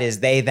identified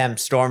as they, them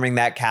storming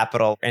that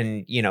Capitol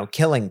and,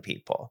 killing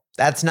people.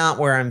 That's not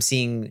where I'm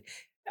seeing.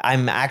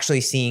 I'm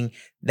actually seeing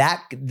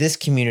this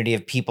community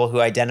of people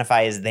who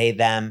identify as they,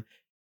 them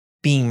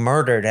being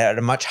murdered at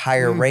a much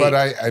higher rate. But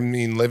I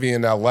mean, living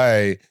in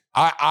LA,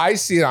 I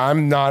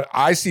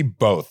see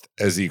both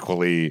as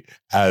equally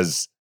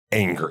as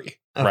angry,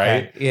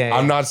 right? Yeah.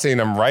 I'm not saying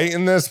I'm right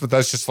in this, but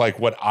that's just like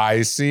what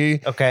I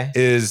see. Okay.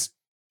 Is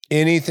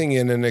anything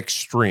in an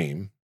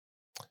extreme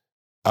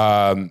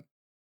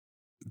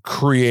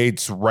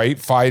creates right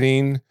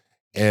fighting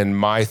and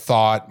my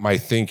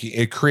thinking.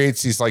 It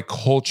creates these like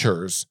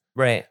cultures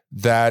Right.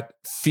 that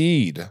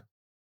feed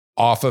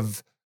off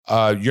of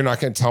you're not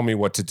going to tell me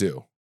what to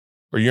do,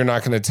 or you're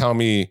not going to tell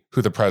me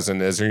who the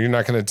president is, or you're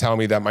not going to tell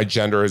me that my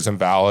gender is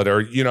invalid,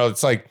 or,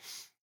 it's like,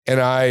 and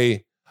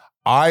I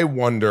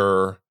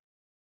wonder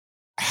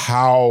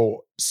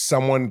how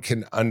someone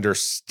can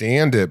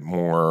understand it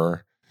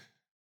more,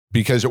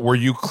 because were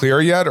you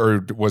clear yet,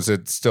 or was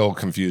it still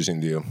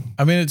confusing to you?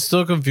 I mean, it's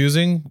still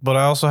confusing, but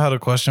I also had a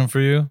question for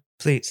you.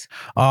 Please.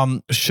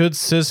 Should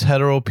cis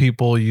hetero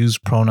people use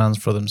pronouns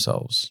for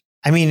themselves?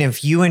 I mean,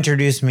 if you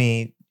introduced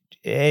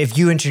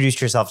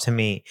yourself to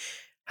me,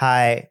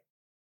 hi,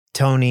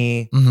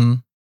 Tony,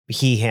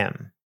 he,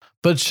 him.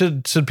 But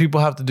should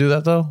people have to do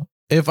that though?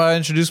 If I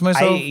introduce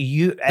myself,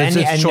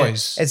 it's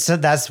choice.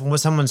 That's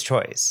someone's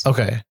choice.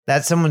 Okay,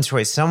 that's someone's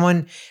choice.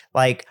 Someone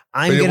like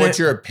What's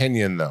your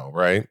opinion though?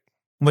 Right?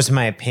 What's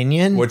my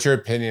opinion? What's your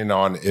opinion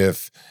on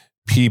if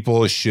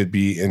people should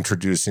be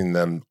introducing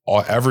them?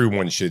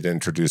 Everyone should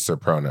introduce their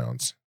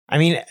pronouns. I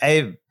mean,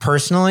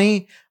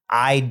 personally,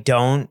 I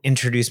don't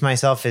introduce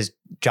myself as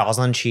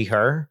Jocelyn, she,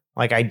 her.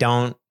 Like I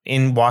don't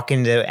walk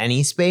into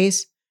any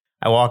space.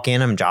 I walk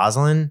in, I'm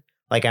Jocelyn.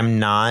 Like I'm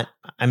not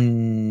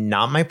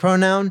my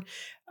pronoun.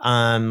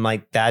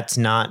 Like that's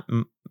not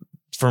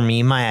for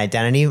me, my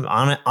identity.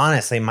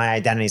 Honestly, my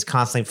identity is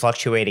constantly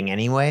fluctuating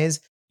anyways.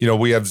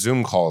 We have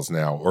Zoom calls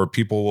now, or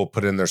people will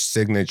put in their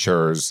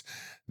signatures,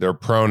 their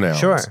pronouns.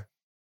 Sure.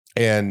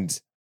 And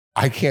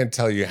I can't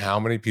tell you how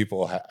many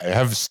people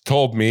have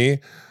told me,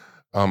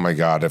 oh my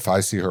God, if I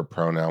see her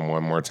pronoun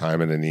one more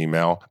time in an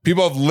email.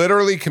 People have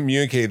literally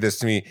communicated this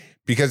to me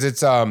because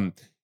it's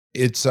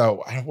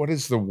what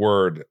is the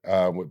word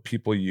what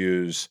people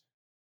use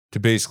to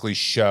basically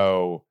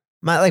show?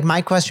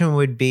 My question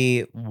would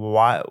be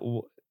why,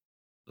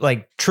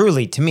 like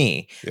truly to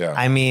me. Yeah.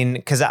 I mean,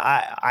 because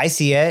I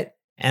see it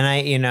and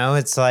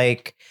it's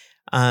like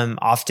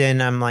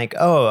often I'm like,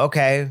 oh,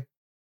 okay,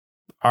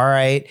 all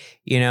right,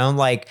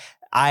 like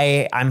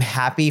I'm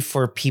happy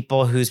for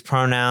people whose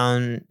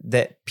pronoun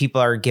that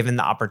people are given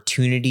the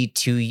opportunity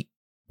to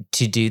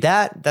do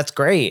that. That's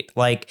great.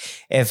 Like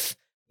if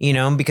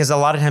because a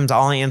lot of times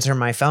I'll answer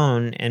my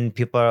phone and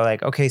people are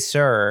like, okay,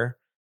 sir,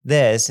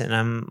 this. And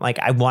I'm like,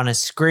 I want to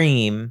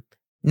scream.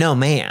 No,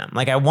 ma'am.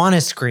 Like I want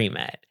to scream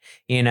it,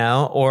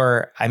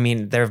 or I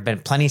mean, there have been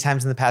plenty of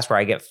times in the past where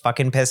I get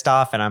fucking pissed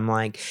off and I'm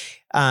like,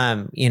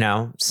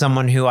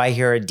 someone who I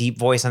hear a deep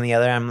voice on the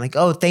other, I'm like,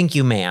 oh, thank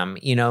you, ma'am.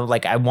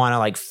 Like I want to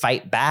like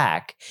fight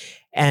back.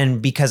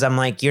 And because I'm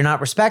like, you're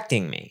not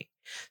respecting me.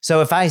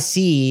 So if I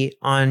see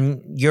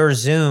on your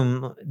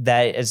Zoom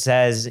that it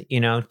says,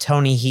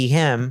 Tony, he,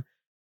 him,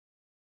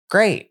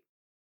 great.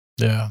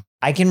 Yeah.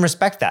 I can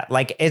respect that.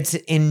 Like it's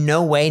in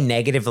no way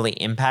negatively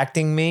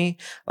impacting me.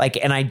 Like,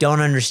 and I don't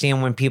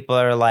understand when people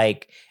are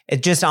like,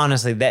 it just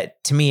honestly,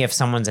 that to me, if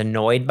someone's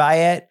annoyed by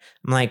it,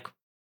 I'm like,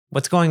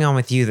 what's going on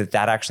with you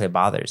that actually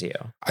bothers you?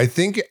 I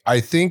think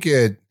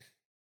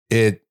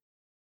it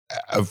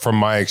from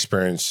my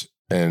experience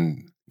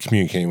and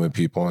communicating with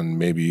people, and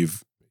maybe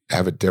you've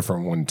have a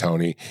different one,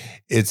 Tony.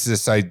 It's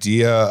this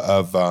idea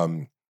of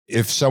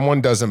if someone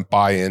doesn't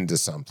buy into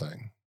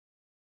something,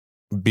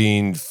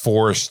 being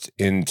forced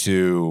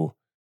into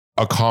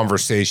a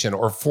conversation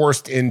or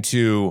forced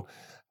into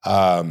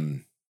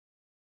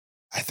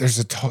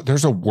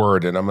there's a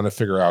word, and I'm going to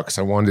figure out because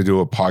I wanted to do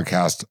a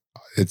podcast.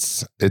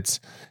 It's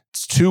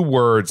two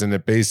words, and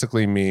it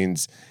basically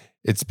means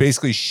it's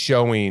basically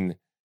showing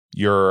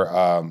your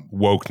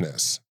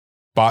wokeness.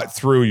 But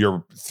through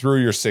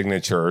your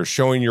signature, or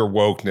showing your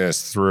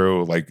wokeness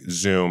through like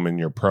Zoom and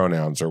your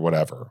pronouns or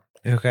whatever.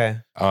 Okay.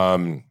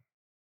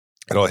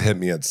 It'll hit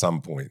me at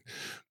some point.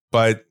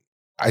 But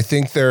I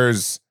think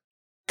there's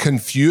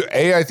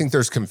I think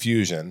there's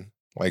confusion.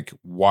 Like,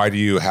 why do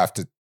you have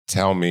to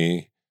tell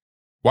me?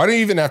 Why do you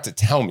even have to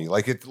tell me?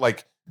 Like it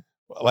like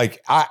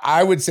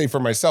I would say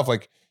for myself,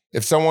 like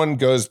if someone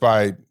goes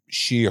by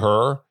she,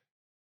 her,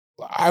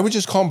 I would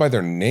just call them by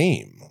their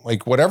name.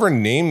 Like whatever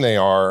name they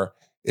are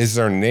is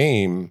their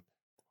name.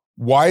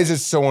 Why is it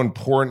so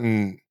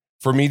important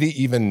for me to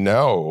even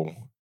know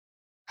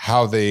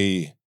how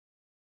they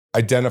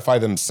identify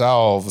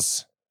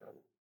themselves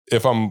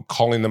if I'm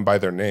calling them by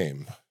their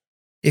name?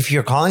 If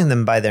you're calling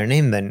them by their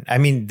name, then I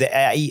mean,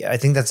 I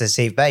think that's a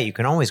safe bet. You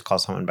can always call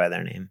someone by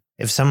their name.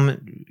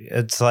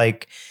 It's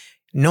like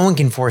no one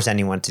can force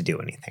anyone to do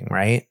anything,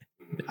 right?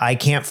 I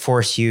can't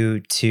force you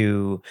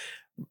to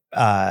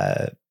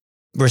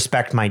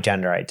respect my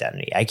gender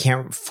identity. I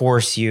can't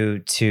force you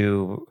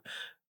to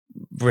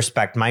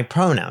respect my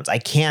pronouns. I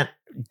can't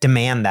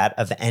demand that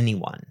of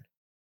anyone,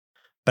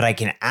 but I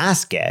can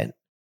ask it.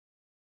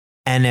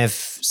 And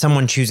if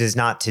someone chooses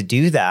not to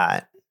do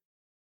that,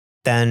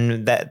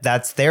 then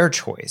that's their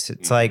choice.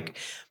 It's like,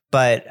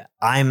 But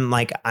I'm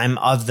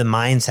of the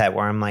mindset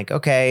where I'm like,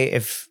 okay,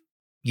 if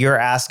you're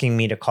asking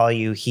me to call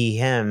you he,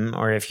 him,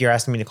 or if you're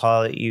asking me to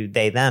call you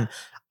they, them,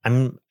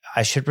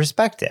 I should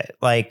respect it.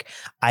 Like,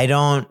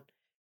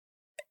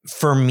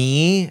 for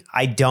me,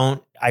 I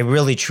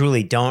really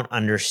truly don't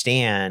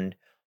understand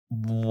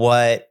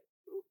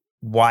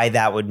why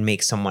that would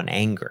make someone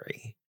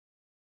angry.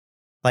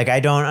 Like,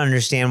 I don't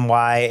understand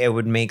why it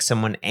would make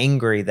someone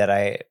angry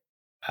that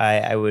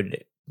I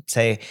would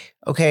say,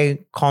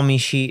 okay, call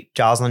me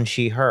Jocelyn,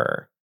 she,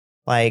 her.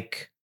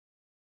 Like,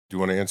 do you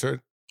want to answer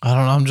it? I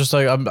don't know. I'm just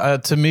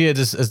like, to me, it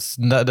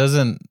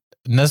doesn't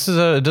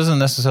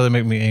necessarily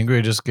make me angry.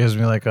 It just gives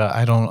me like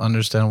I don't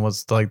understand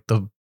what's like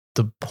the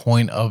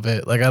point of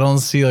it. Like, I don't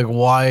see like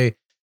why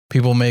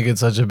people make it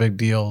such a big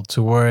deal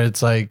to where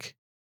it's like,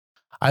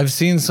 I've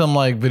seen some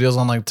like videos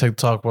on like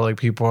TikTok where like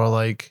people are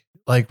like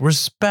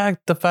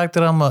respect the fact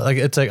that I'm like,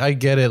 it's like, I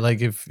get it.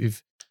 Like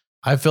if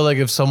I feel like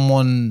if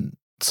some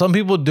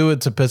people do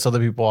it to piss other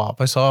people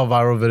off. I saw a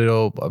viral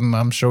video,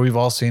 I'm sure we've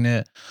all seen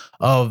it,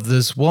 of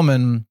this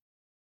woman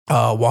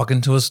walk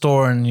into a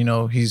store and, you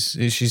know,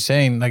 she's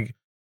saying like,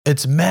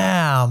 it's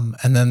ma'am.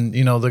 And then,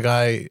 you know, the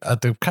guy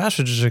at the cash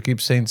register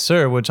keeps saying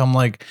sir, which I'm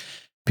like,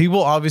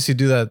 people obviously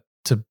do that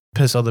to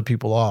piss other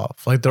people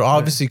off. Like, they're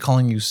obviously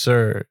calling you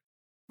sir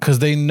because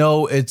they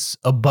know it's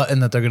a button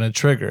that they're going to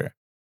trigger.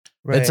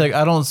 Right. It's like,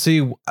 I don't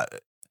see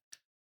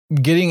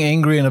getting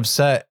angry and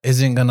upset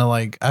isn't going to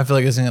like, I feel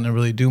like isn't going to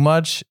really do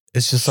much.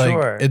 It's just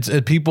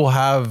like, people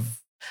have.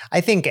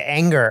 I think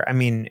anger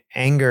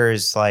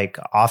is like,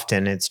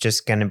 often it's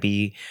just going to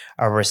be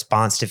a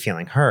response to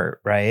feeling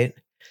hurt, right?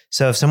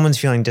 So if someone's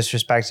feeling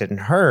disrespected and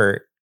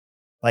hurt,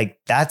 like,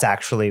 that's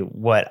actually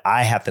what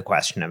I have the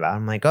question about.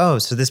 I'm like, oh,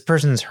 so this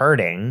person's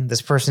hurting,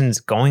 this person's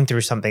going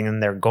through something,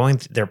 and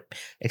they're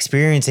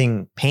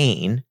experiencing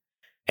pain,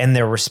 and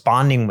they're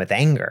responding with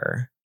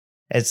anger.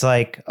 It's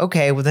like,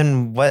 okay, well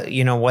then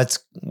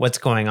what's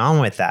going on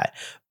with that?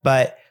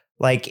 But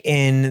like,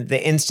 in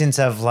the instance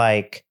of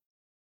like,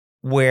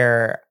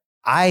 where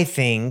I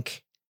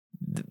think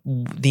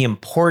the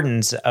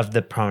importance of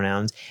the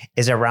pronouns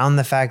is around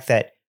the fact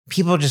that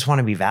people just want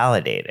to be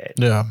validated.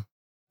 Yeah.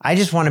 I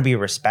just want to be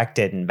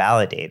respected and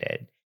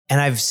validated.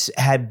 And I've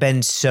had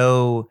been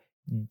so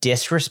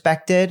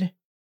disrespected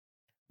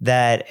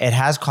that it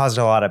has caused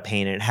a lot of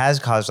pain. It has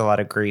caused a lot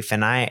of grief.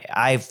 And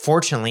I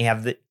fortunately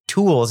have the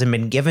tools and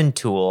been given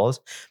tools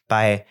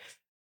by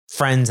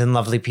friends and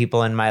lovely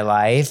people in my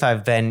life.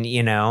 I've been,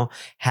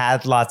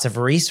 had lots of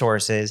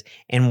resources.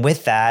 And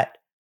with that,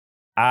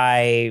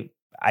 I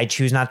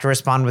choose not to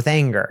respond with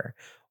anger.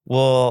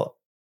 Well,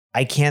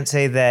 I can't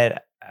say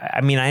that.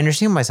 I mean, I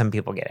understand why some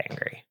people get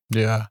angry.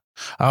 Yeah.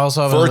 I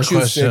also have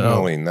virtue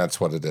signaling.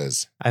 That's what it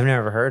is. I've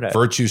never heard of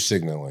virtue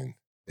signaling.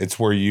 It's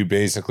where you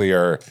basically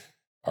are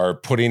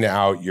putting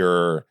out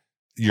you're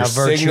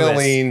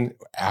signaling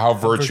how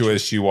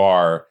virtuous you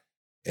are.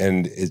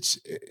 And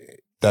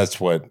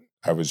that's what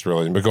I was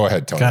really, but go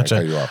ahead, Tony. Gotcha. I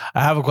cut you off.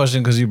 I have a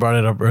question because you brought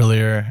it up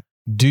earlier.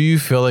 Do you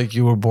feel like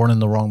you were born in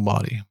the wrong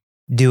body?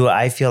 Do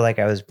I feel like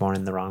I was born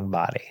in the wrong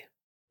body?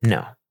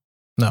 No.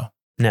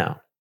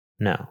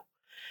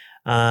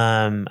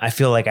 I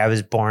feel like I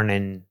was born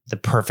in the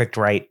perfect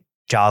right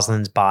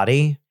Jocelyn's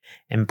body.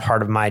 And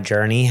part of my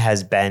journey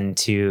has been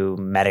to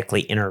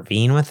medically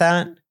intervene with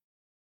that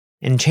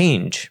and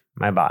change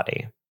my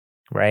body,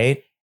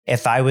 right?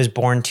 If I was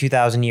born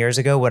 2,000 years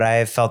ago, would I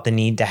have felt the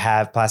need to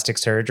have plastic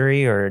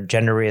surgery or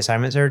gender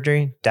reassignment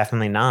surgery?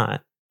 Definitely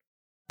not.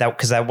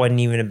 Because that wouldn't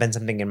even have been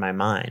something in my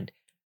mind.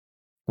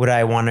 Would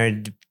I want to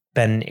have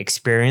been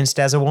experienced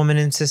as a woman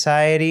in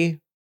society?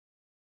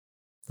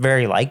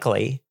 Very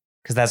likely,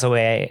 because that's the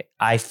way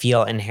I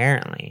feel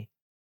inherently.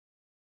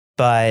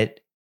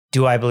 But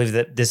do I believe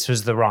that this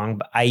was the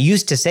wrong? I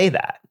used to say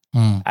that.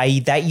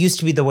 That used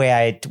to be the way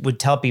I would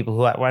tell people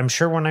who I'm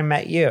sure when I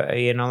met you,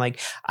 like,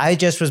 I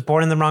just was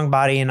born in the wrong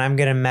body and I'm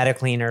going to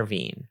medically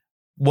intervene.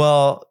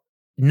 Well,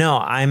 no,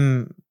 I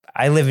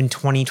live in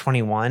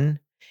 2021,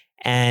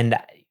 and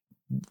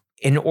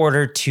in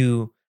order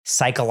to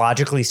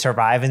psychologically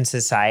survive in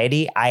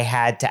society, I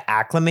had to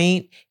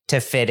acclimate to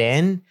fit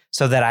in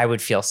so that I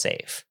would feel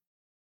safe.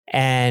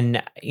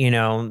 And,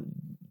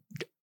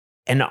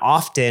 and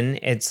often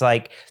it's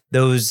like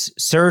those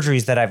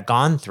surgeries that I've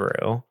gone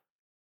through.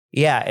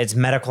 Yeah, it's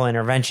medical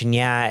intervention.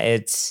 Yeah,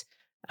 it's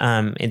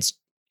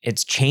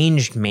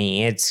changed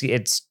me.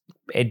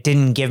 It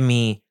didn't give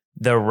me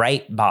the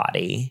right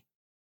body.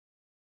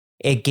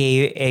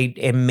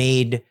 It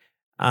made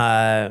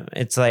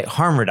it's like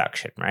harm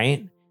reduction,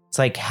 right? It's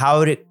like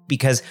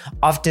because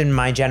often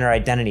my gender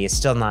identity is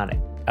still not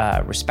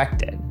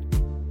respected,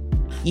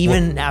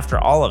 even after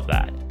all of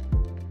that.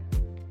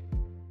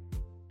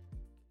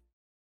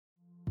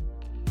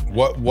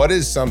 What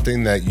is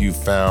something that you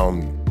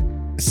found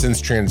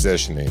since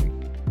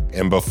transitioning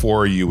and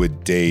before you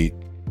would date,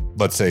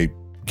 let's say,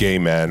 gay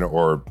men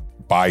or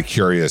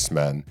bi-curious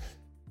men?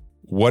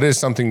 What is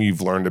something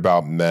you've learned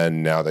about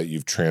men now that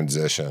you've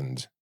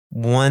transitioned?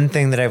 One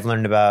thing that I've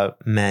learned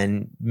about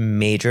men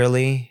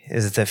majorly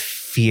is the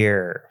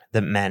fear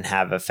that men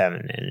have a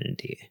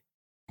femininity.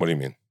 What do you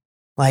mean?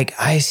 Like,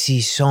 I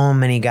see so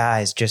many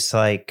guys just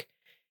like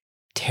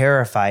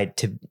terrified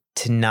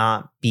to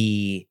not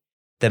be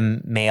the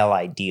male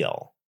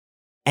ideal.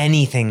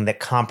 Anything that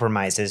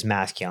compromises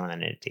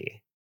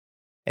masculinity.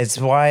 It's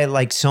why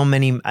like so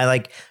many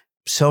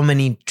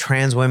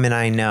trans women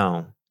I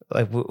know,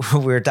 like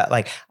we're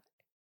like,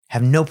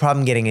 have no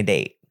problem getting a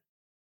date.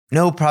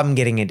 No problem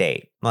getting a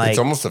date. Like, it's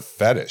almost a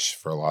fetish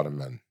for a lot of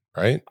men,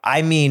 right?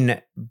 I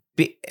mean,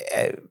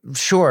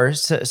 sure,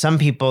 some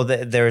people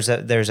there's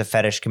a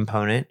fetish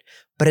component,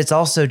 but it's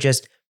also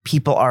just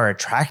people are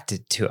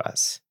attracted to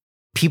us.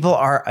 People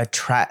are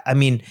I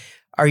mean,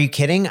 are you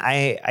kidding?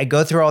 I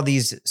go through all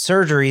these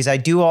surgeries. I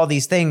do all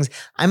these things.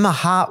 I'm a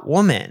hot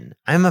woman.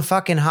 I'm a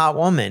fucking hot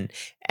woman.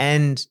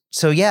 And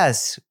so,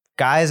 yes,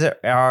 guys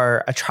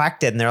are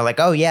attracted and they're like,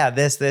 oh yeah,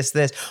 this.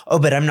 Oh,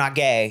 but I'm not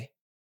gay.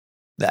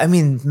 I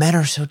mean, men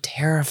are so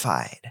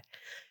terrified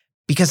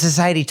because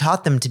society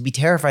taught them to be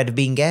terrified of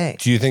being gay.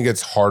 Do you think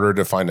it's harder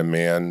to find a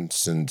man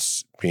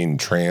since being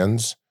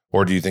trans?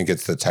 Or do you think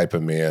it's the type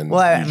of man?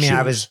 Well, I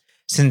mean,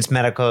 since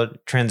medical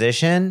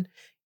transition,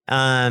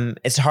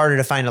 it's harder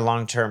to find a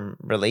long-term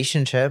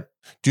relationship.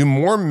 Do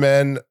more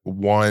men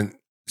want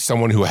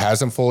someone who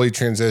hasn't fully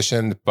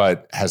transitioned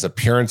but has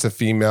appearance of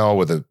female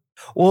with a...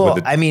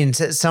 I mean,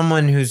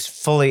 someone who's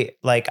fully,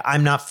 like,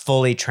 I'm not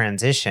fully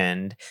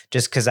transitioned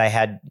just because I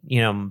had,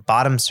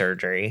 bottom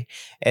surgery.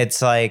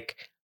 It's like,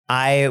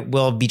 I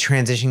will be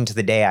transitioning to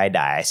the day I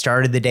die. I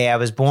started the day I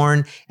was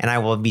born, and I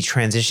will be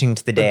transitioning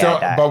to the day I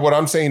die. But what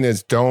I'm saying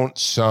is,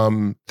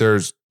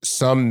 there's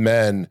some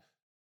men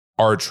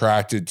are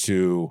attracted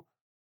to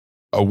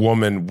a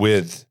woman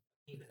with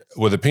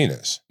a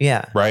penis.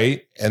 Yeah.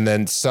 Right? And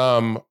then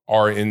some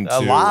are into...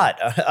 A lot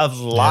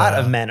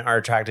of men are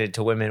attracted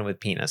to women with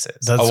penises.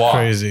 That's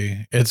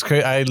crazy. It's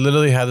crazy. I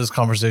literally had this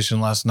conversation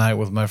last night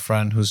with my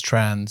friend who's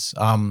trans.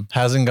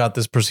 Hasn't got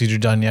this procedure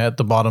done yet,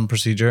 the bottom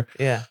procedure.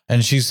 Yeah.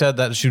 And she said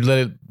that she let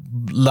it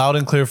loud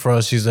and clear for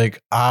us. She's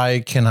like,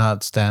 I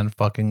cannot stand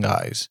fucking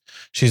guys.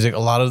 She's like, a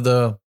lot of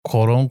the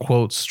quote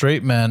unquote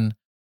straight men,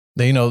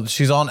 they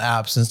she's on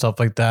apps and stuff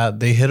like that.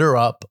 They hit her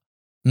up.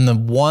 And the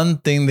one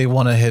thing they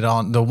want to hit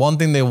on, the one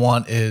thing they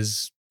want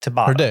is to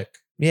bottom. Her dick.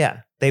 Yeah.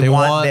 They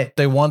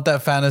want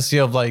that fantasy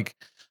of like,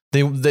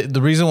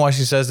 the reason why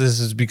she says this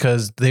is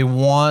because they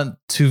want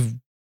to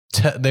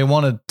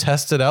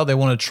test it out. They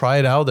want to try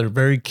it out. They're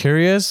very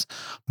curious,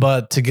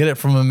 but to get it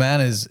from a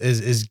man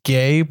is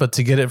gay, but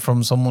to get it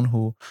from someone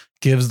who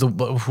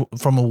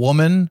from a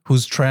woman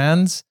who's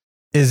trans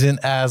isn't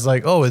as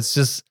like, oh, it's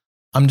just,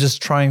 I'm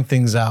just trying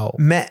things out.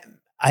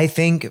 I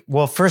think,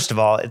 well, first of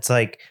all, it's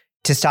like,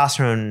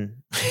 testosterone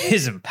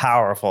is a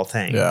powerful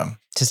thing. Yeah.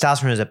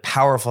 Testosterone is a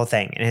powerful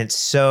thing, and it's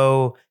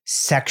so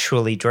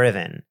sexually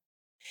driven.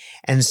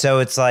 And so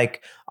it's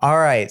like, all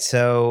right,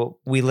 so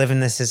we live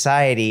in this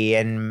society,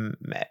 and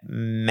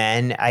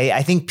men,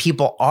 I think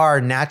people are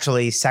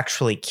naturally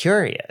sexually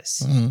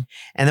curious. Mm-hmm.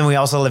 And then we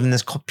also live in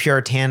this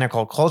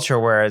puritanical culture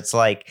where it's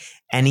like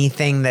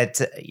anything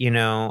that's,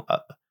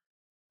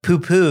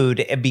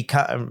 poo-pooed, it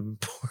become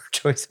poor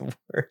choice of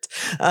words.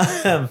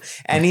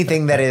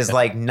 Anything that is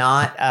like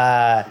not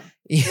I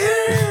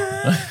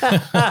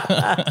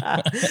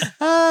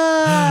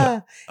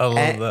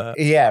love that.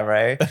 Yeah,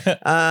 right.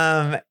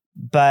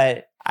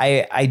 But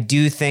I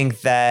do think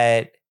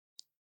that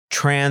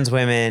trans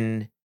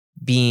women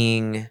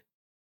being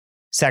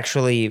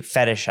sexually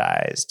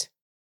fetishized,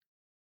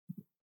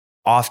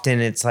 often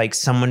it's like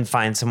someone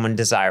finds someone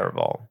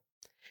desirable,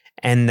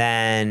 and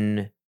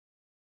then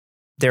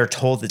they're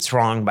told it's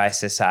wrong by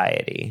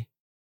society.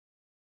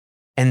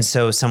 And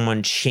so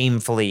someone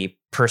shamefully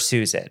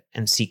pursues it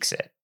and seeks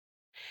it.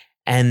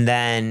 And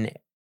then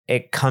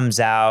it comes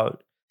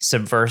out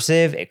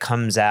subversive. It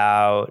comes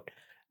out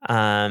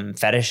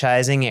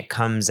fetishizing. It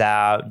comes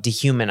out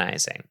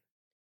dehumanizing.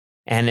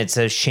 And it's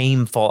a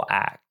shameful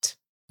act.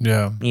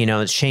 Yeah.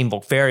 It's shameful,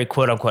 very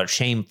quote unquote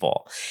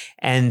shameful.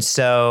 And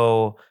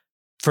so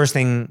first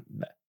thing,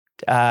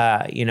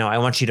 I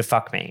want you to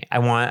fuck me.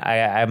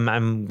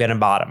 I'm gonna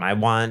bottom. I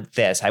want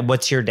this.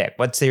 What's your dick?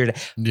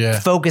 Yeah.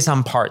 Focus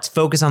on parts.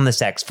 Focus on the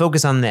sex.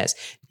 Focus on this.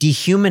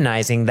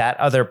 Dehumanizing that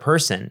other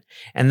person.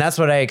 And that's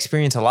what I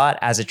experience a lot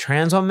as a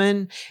trans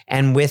woman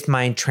and with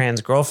my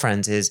trans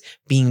girlfriends is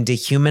being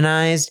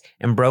dehumanized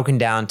and broken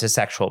down to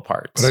sexual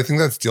parts. But I think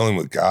that's dealing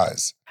with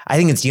guys. I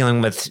think it's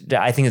dealing with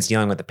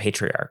the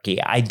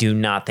patriarchy. I do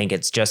not think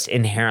it's just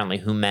inherently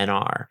who men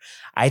are.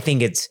 I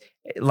think it's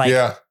like,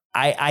 yeah.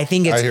 I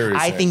think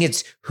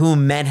it's who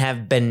men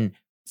have been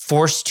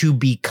forced to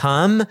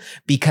become,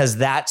 because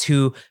that's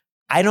who.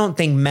 I don't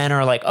think men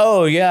are like,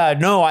 oh yeah,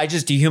 no, I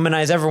just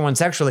dehumanize everyone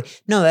sexually.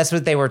 No, that's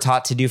what they were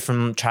taught to do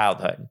from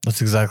childhood.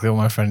 That's exactly what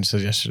my friend said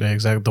yesterday.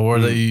 Exactly the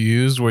word that you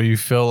used, where you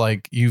feel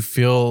like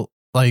you're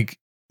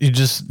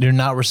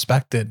not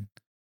respected,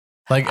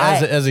 like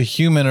as a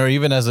human, or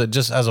even as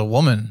a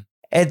woman.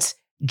 It's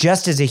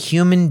just as a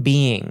human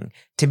being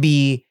to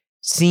be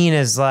seen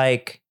as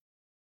like,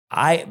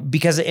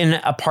 Because in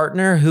a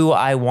partner who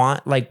I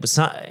want, like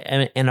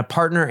in a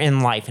partner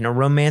in life, in a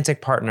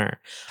romantic partner,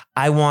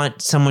 I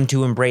want someone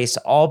to embrace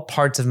all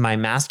parts of my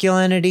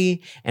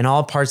masculinity and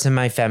all parts of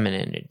my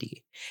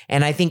femininity.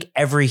 And I think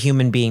every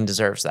human being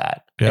deserves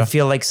that. Yeah. I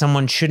feel like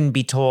someone shouldn't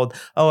be told,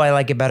 oh, I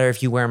like it better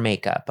if you wear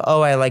makeup.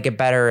 Oh, I like it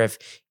better if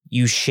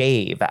you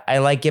shave. I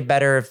like it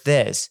better if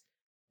this.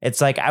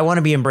 It's like, I want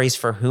to be embraced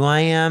for who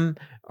I am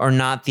or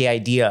not the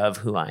idea of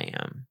who I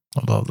am.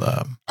 I love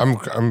that.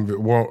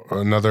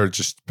 Another,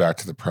 just back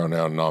to the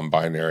pronoun,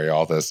 non-binary,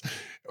 all this.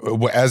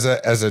 As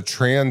a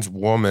trans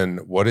woman,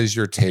 what is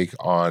your take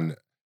on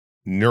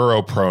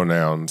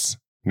neuropronouns?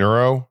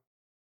 Neuro,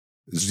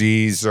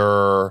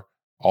 Zer,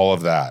 all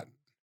of that.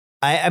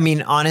 I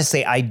mean,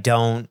 honestly, I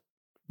don't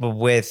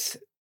know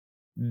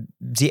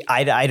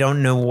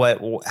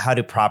how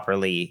to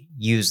properly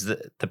use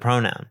the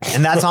pronoun,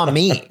 and that's on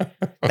me.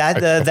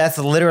 That's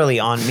literally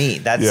on me.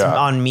 That's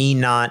on me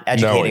not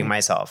educating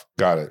myself.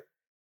 Got it.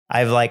 I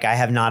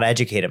have not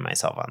educated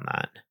myself on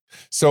that.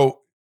 So,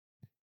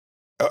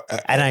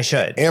 and I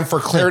should. And for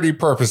clarity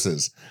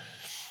purposes,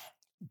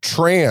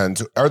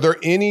 are there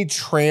any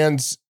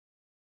trans?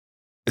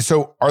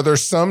 So, are there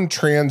some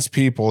trans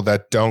people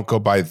that don't go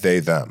by they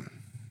them?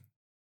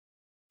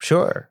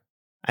 Sure.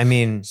 I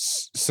mean,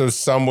 so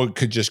someone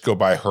could just go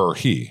by her,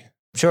 he.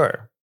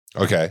 Sure.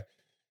 Okay.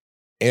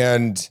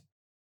 And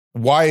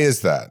why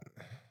is that?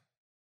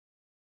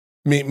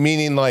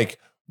 Meaning, like,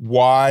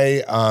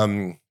 why?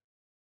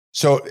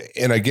 So,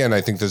 and again,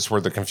 I think this is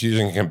where the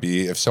confusion can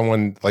be. If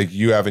someone like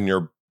you have in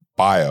your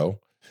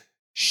bio,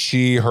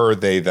 she, her,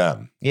 they,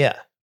 them. Yeah.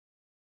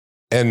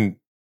 And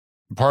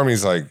part of me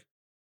is like,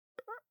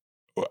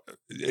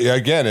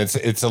 again,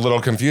 it's a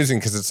little confusing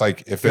because it's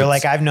like, if you're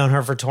like, I've known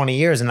her for 20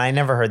 years and I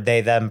never heard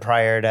they, them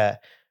prior to.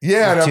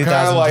 Yeah. And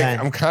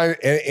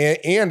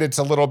and it's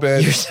a little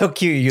bit. You're so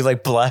cute. You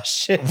like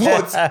blush.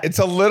 Well, it's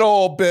a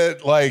little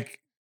bit like,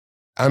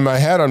 in my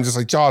head, I'm just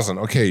like, Jocelyn,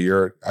 okay,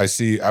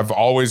 I've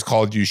always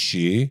called you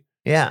she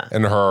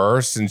and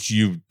her since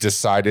you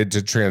decided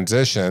to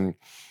transition.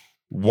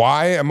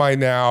 Why am I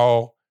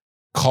now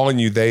calling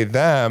you they,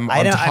 them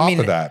on top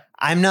of that?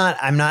 I'm not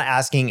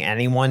asking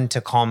anyone to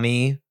call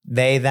me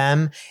they,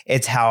 them.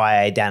 It's how I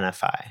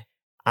identify.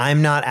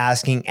 I'm not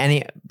asking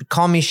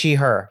call me she,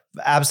 her.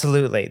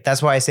 Absolutely.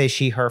 That's why I say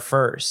she, her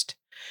first.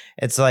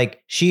 It's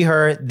like she,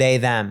 her, they,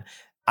 them.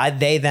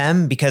 They,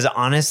 them, because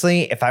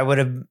honestly, if that would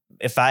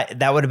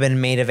have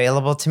been made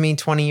available to me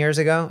 20 years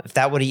ago, if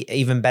that would have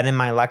even been in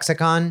my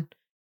lexicon,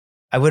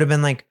 I would have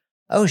been like,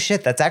 oh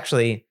shit, that's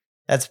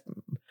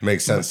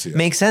makes sense to you.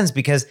 Makes sense,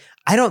 because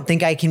I don't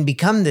think I can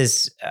become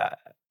this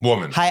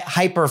woman,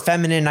 hyper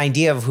feminine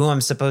idea of who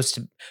I'm supposed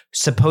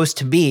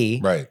to be.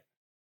 Right.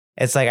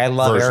 It's like, I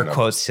love air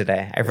quotes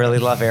today. I really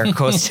love air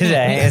quotes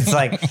today. It's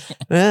like,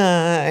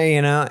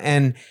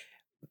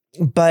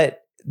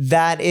 but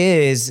that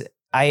is,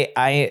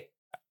 I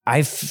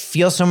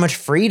feel so much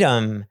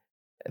freedom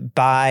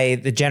by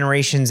the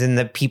generations and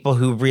the people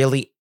who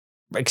really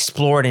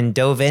explored and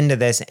dove into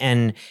this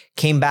and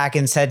came back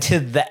and said to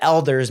the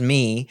elders,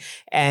 me,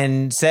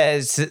 and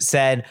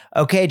said,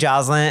 okay,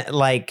 Jocelyn,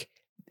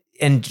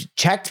 and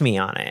checked me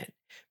on it,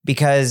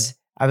 because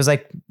I was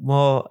like,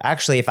 well,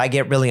 actually, if I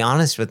get really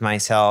honest with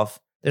myself,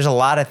 there's a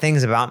lot of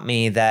things about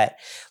me that,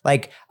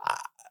 like,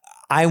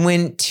 I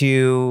went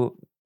to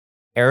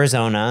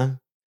Arizona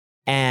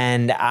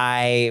and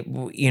I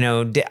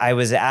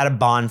was at a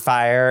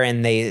bonfire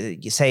and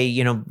they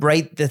say,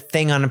 write the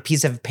thing on a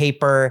piece of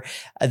paper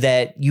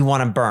that you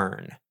want to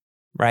burn,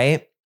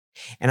 right?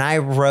 And I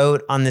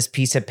wrote on this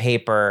piece of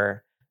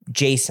paper,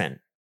 Jason.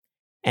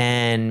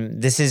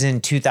 And this is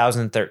in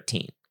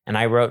 2013. And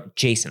I wrote,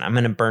 Jason, I'm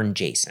going to burn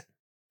Jason.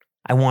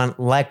 I want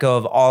to let go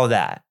of all of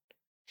that.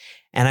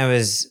 And I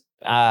was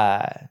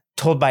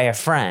told by a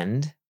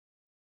friend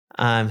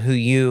who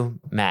you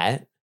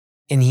met,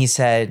 and he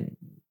said,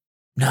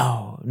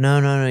 no,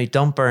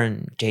 don't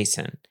burn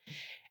Jason.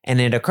 And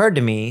it occurred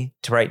to me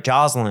to write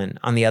Jocelyn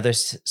on the other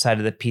side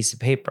of the piece of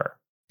paper.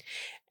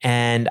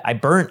 And I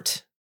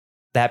burnt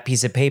that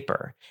piece of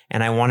paper,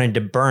 and I wanted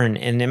to burn.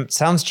 And it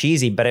sounds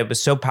cheesy, but it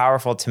was so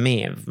powerful to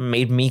me. It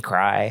made me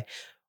cry,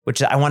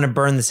 which I want to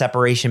burn the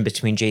separation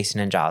between Jason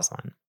and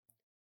Jocelyn,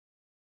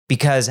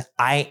 because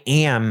I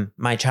am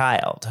my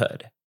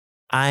childhood.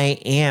 I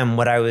am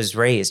what I was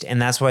raised.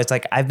 And that's why it's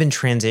like, I've been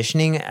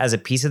transitioning as a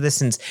piece of this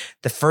since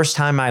the first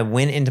time I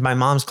went into my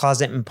mom's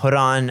closet and put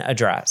on a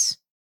dress.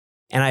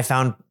 And I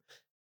found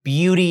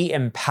beauty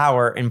and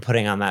power in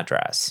putting on that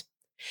dress.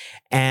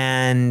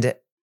 And,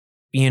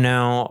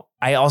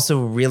 I also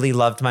really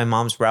loved my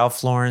mom's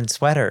Ralph Lauren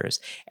sweaters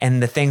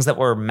and the things that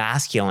were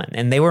masculine.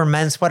 And they were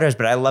men's sweaters,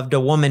 but I loved a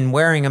woman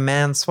wearing a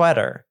man's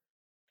sweater.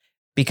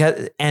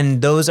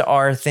 And those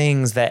are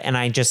things that, and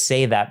I just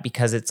say that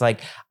because it's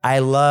like, I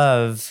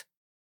love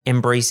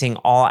embracing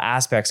all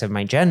aspects of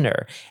my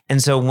gender.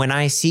 And so when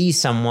I see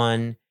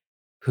someone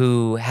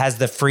who has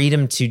the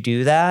freedom to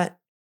do that,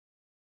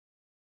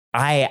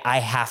 I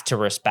have to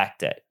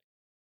respect it.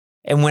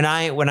 And when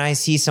I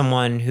see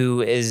someone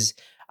who is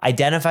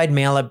identified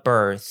male at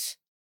birth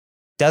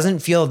doesn't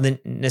feel the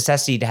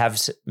necessity to have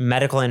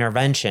medical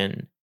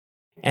intervention,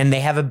 and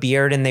they have a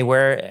beard and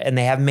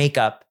they have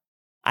makeup,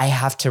 I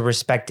have to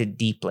respect it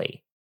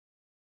deeply.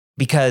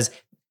 Because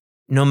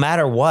no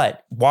matter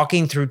what,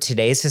 walking through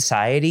today's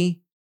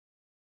society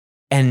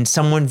and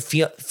someone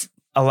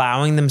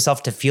allowing themselves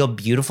to feel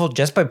beautiful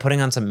just by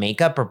putting on some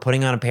makeup or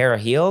putting on a pair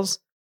of heels,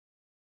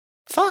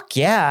 fuck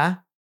yeah.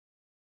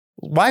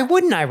 Why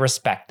wouldn't I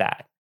respect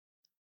that?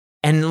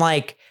 And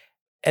like,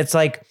 it's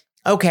like,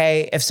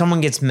 okay, if someone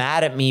gets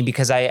mad at me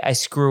because I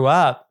screw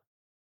up,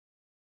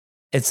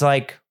 it's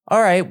like,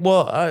 all right,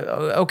 well,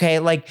 okay,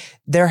 like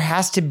there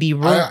has to be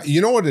room. You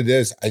know what it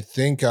is? I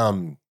think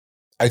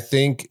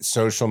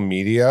social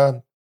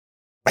media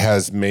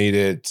has made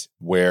it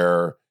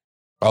where,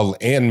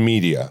 and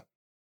media,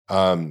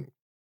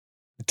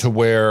 to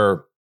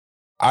where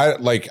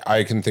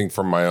I can think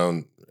from my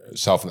own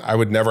self, I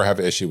would never have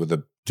an issue with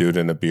a dude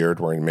in a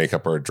beard wearing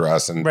makeup or a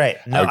dress. And right.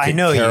 No, I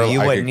know you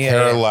wouldn't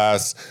care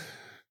less,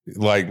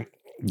 like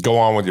go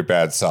on with your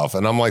bad self.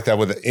 And I'm like that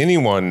with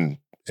anyone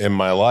in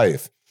my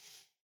life.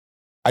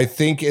 I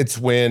think it's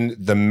when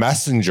the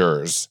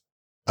messengers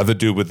of the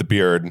dude with the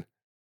beard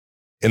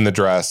in the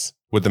dress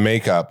with the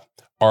makeup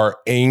are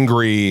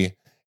angry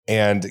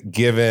and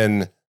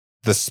given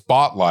the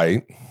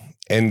spotlight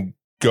and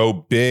go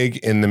big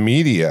in the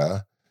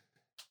media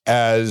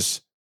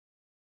as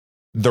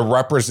the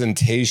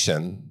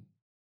representation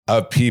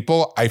of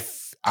people.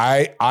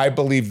 I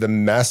believe the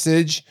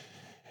message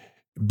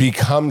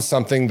becomes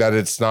something that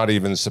it's not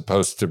even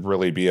supposed to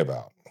really be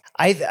about.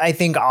 I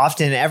think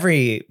often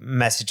every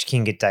message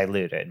can get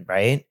diluted,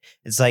 right?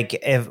 It's like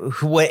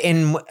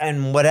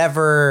in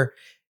whatever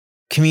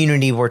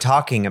community we're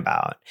talking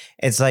about,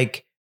 it's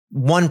like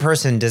one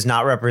person does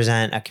not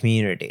represent a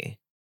community.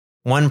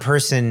 One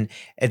person,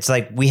 it's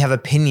like we have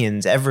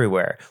opinions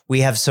everywhere.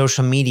 We have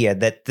social media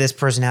that this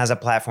person has a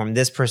platform,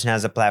 this person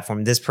has a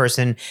platform, this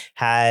person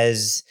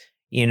has,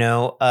 a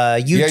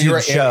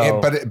YouTube show.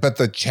 But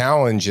the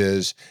challenge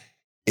is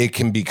it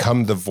can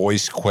become the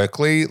voice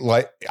quickly.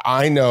 Like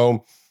I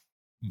know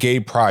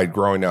gay pride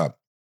growing up,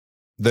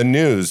 the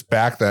news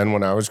back then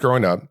when I was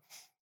growing up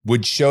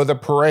would show the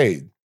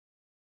parade,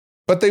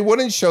 but they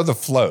wouldn't show the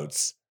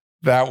floats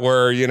that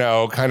were,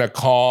 kind of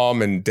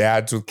calm and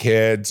dads with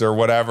kids or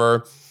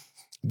whatever.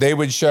 They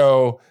would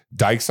show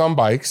dykes on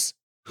bikes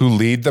who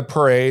lead the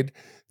parade.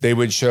 They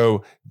would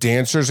show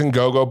dancers and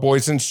go-go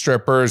boys and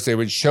strippers. They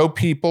would show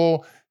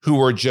people who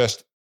were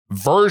just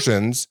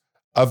versions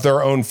of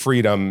their own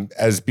freedom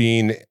as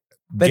being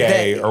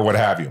gay or what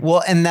have you.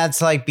 Well, and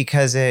that's like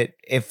because it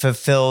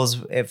fulfills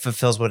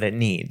what it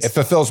needs. It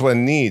fulfills what it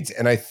needs.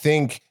 And I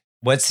think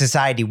what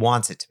society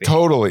wants it to be.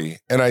 Totally.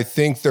 And I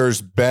think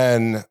there's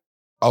been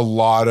a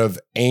lot of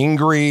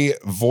angry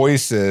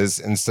voices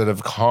instead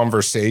of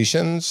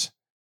conversations.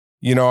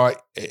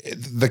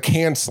 The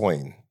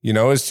canceling,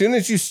 as soon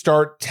as you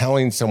start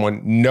telling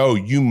someone, no,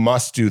 you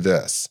must do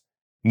this.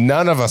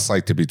 None of us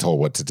like to be told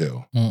what to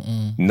do.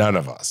 Mm-mm. None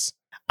of us.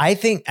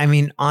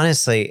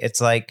 Honestly, it's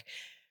like,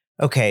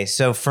 okay,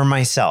 so for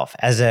myself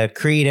as a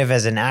creative,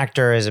 as an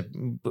actor, as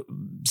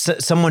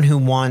someone who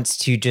wants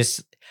to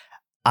just,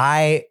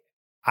 I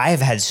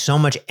have had so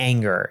much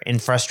anger and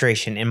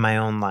frustration in my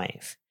own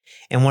life.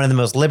 And one of the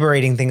most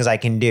liberating things I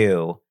can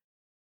do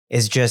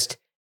is just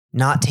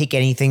not take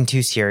anything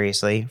too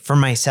seriously for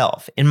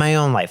myself in my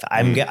own life.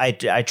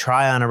 I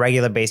try on a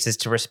regular basis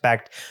to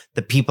respect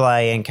the people I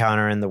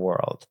encounter in the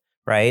world,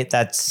 right?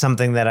 That's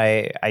something that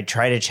I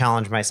try to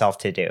challenge myself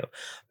to do.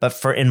 But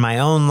in my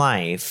own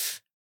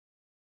life,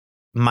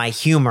 my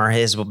humor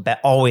has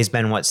always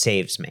been what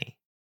saves me.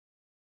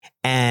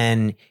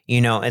 And,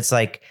 it's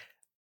like,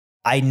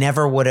 I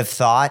never would have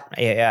thought,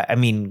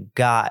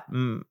 God,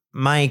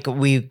 Mike,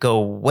 we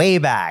go way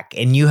back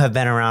and you have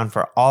been around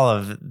for all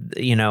of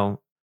the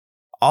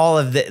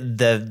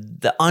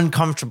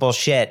uncomfortable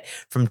shit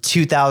from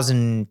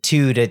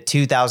 2002 to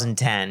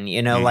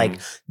 2010, like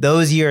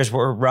those years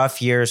were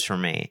rough years for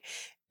me.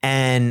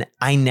 And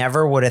I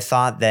never would have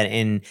thought that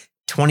in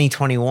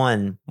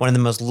 2021, one of the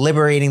most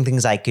liberating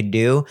things I could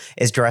do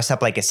is dress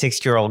up like a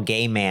 60-year-old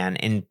gay man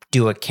and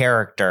do a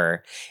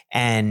character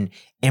and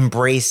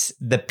embrace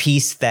the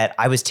piece that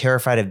I was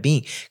terrified of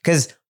being.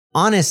 Because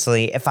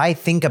honestly, if I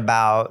think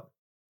about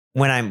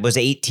when I was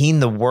 18,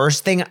 the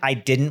worst thing I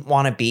didn't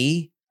want to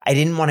be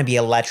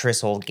a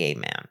lecherous old gay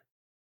man.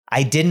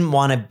 I didn't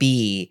want to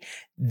be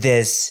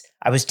this.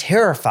 I was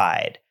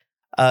terrified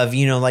of,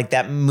 like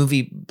that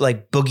movie,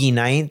 like Boogie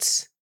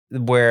Nights,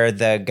 where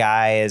the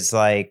guy is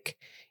like,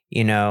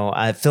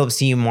 Philip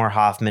Seymour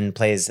Hoffman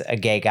plays a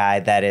gay guy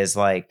that is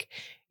like,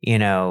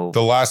 the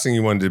last thing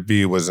you wanted to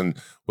be was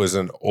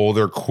an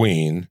older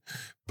queen,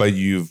 but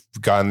you've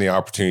gotten the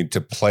opportunity to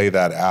play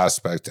that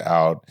aspect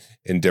out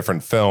in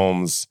different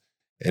films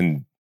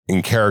and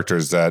in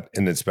characters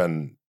and it's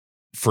been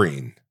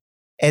freeing.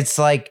 It's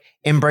like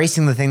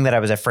embracing the thing that I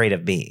was afraid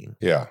of being.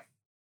 Yeah.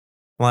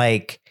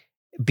 Like,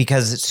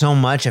 because so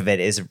much of it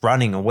is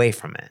running away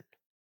from it.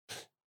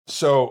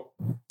 So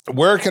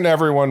where can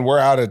everyone, we're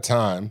out of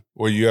time.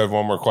 Well, you have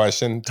one more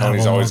question. Tony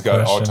always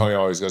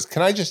goes,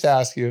 can I just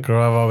ask you?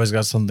 Girl, I've always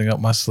got something up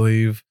my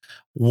sleeve.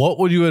 What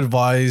would you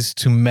advise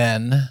to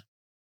men?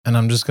 And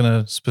I'm just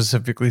going to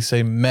specifically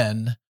say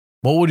men.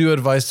 What would you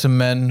advise to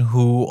men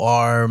who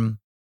are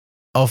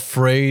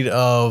afraid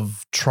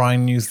of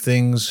trying new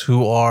things,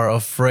 who are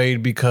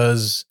afraid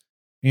because,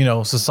 you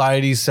know,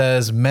 society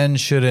says men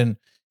shouldn't,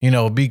 you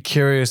know, be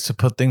curious to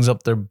put things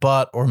up their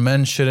butt, or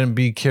men shouldn't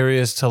be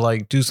curious to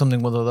like do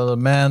something with another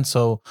man.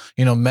 So,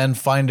 you know, men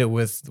find it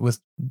with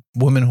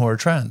women who are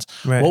trans.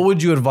 Right. What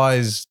would you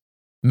advise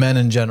men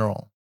in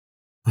general?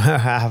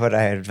 How would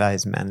I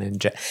advise men in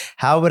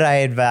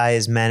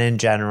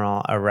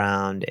general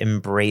around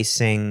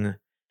embracing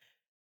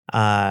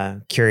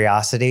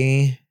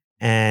curiosity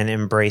and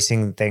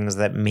embracing things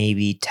that may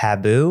be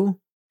taboo?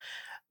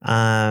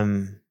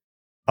 Allow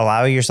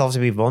yourself to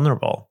be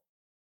vulnerable.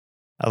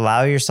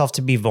 Allow yourself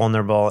to be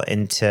vulnerable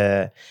and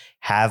to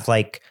have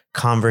like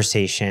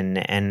conversation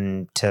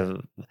and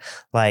to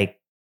like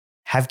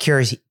have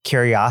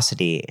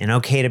curiosity and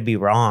okay to be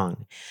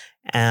wrong.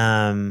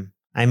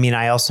 I mean,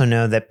 I also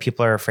know that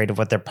people are afraid of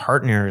what their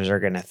partners are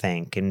going to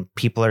think, and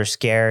people are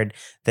scared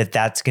that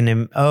that's going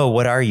to, oh,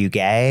 what are you,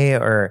 gay?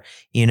 Or,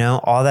 you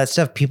know, all that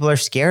stuff. People are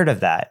scared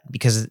of that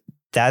because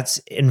that's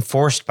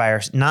enforced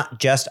by not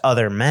just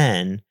other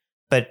men,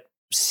 but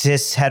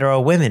cis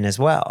hetero women as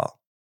well.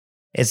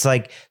 It's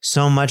like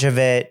so much of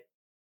it,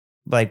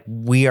 like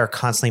we are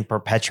constantly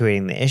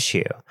perpetuating the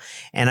issue.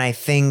 And I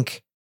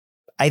think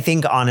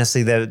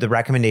honestly, the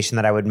recommendation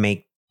that I would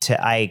make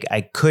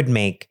I could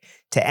make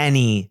to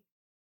any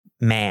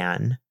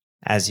man,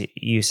 as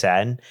you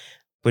said,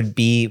 would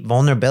be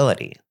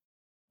vulnerability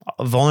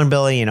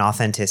and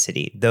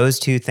authenticity. Those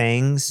two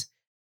things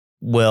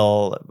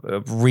will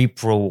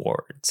reap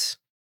rewards.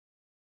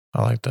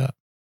 I like that.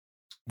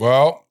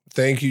 Well,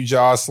 thank you,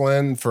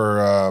 Jocelyn,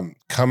 for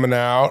coming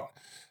out,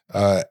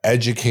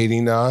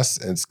 educating us.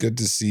 It's good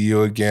to see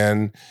you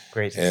again.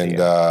 Great to see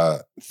you.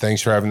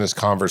 Thanks for having this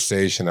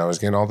conversation. I was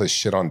getting all this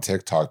shit on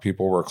TikTok.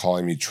 People were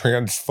calling me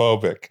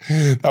transphobic.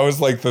 That was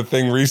like the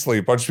thing recently.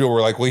 A bunch of people were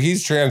like, well,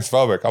 he's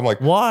transphobic. I'm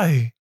like,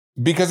 why?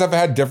 Because I've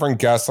had different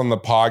guests on the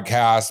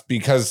podcast,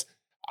 because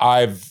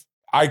I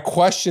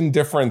question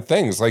different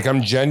things. Like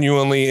I'm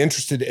genuinely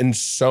interested in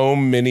so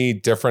many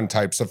different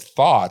types of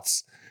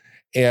thoughts.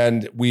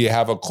 And we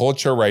have a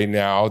culture right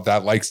now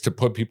that likes to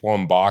put people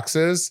in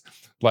boxes.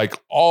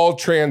 Like all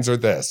trans are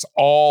this,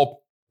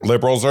 all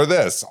liberals are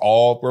this,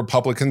 all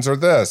Republicans are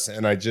this.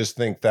 And I just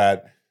think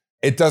that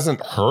it doesn't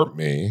hurt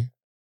me.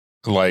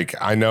 Like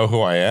I know who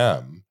I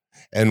am.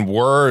 And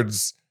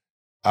words,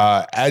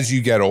 as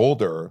you get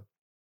older,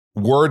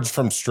 words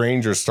from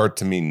strangers start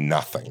to mean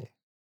nothing.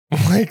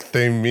 Like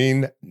they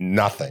mean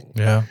nothing.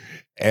 Yeah.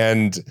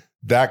 And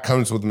that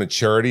comes with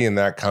maturity, and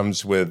that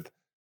comes with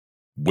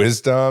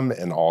wisdom,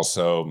 and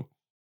also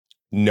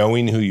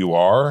knowing who you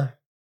are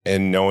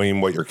and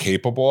knowing what you're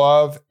capable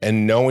of,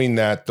 and knowing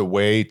that the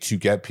way to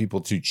get people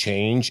to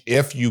change,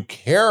 if you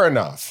care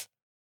enough,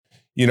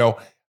 you know,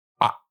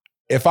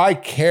 if I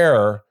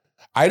care,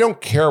 I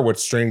don't care what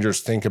strangers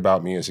think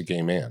about me as a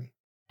gay man.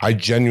 I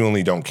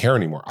genuinely don't care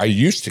anymore. I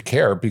used to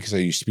care because I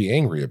used to be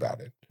angry about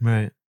it.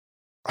 Right.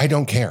 I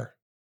don't care.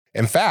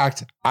 In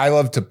fact, I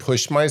love to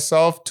push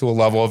myself to a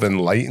level of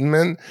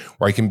enlightenment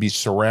where I can be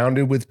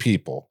surrounded with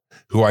people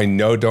who I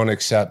know don't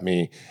accept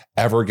me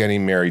ever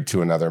getting married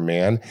to another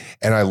man.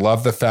 And I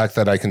love the fact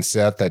that I can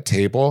sit at that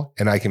table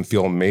and I can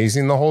feel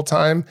amazing the whole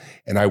time.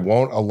 And I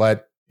won't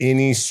let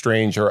any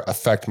stranger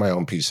affect my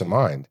own peace of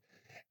mind.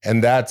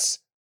 And that's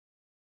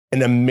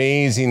an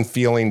amazing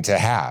feeling to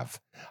have.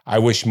 I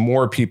wish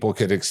more people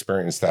could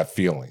experience that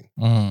feeling.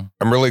 I'm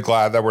really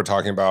glad that we're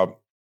talking about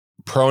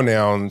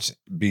pronouns,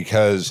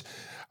 because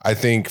I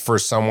think for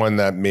someone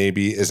that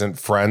maybe isn't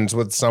friends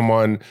with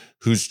someone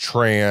who's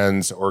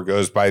trans or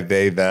goes by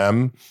they,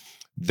 them,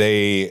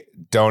 they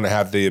don't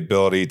have the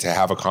ability to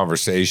have a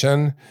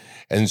conversation.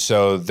 And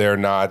so they're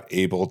not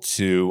able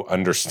to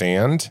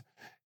understand.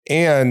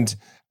 And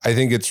I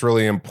think it's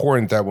really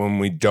important that when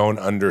we don't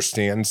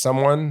understand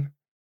someone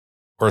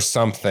or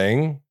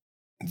something,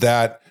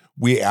 that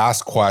we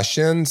ask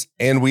questions,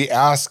 and we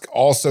ask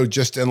also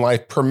just in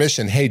life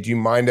permission. Hey, do you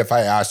mind if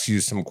I ask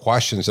you some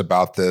questions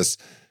about this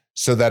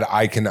so that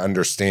I can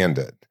understand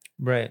it?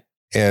 Right.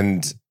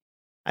 And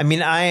I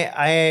mean,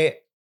 I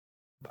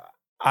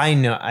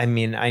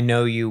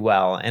know you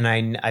well, and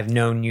I've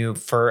known you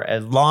for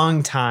a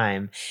long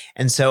time.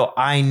 And so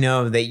I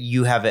know that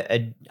you have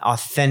an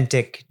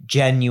authentic,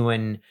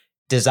 genuine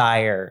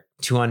desire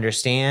to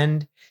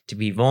understand, to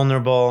be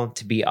vulnerable,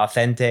 to be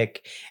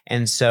authentic.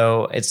 And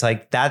so it's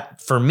like that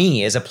for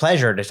me is a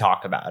pleasure to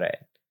talk about it,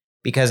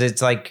 because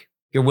it's like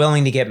you're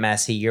willing to get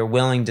messy. You're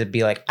willing to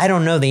be like, I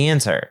don't know the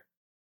answer.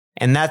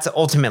 And that's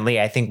ultimately,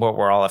 I think, what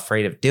we're all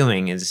afraid of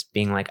doing, is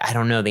being like, I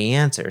don't know the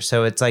answer.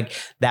 So it's like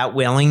that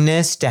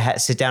willingness to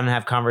sit down and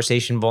have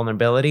conversation,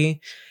 vulnerability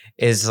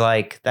is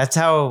like, that's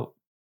how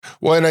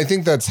Well, and I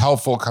think that's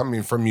helpful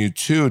coming from you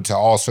too, to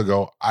also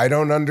go, I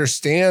don't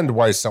understand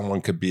why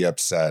someone could be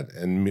upset,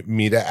 and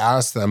me to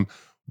ask them,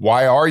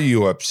 why are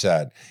you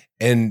upset?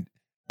 And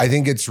I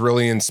think it's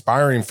really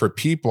inspiring for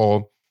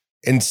people,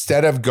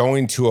 instead of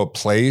going to a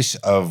place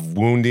of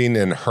wounding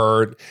and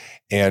hurt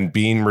and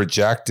being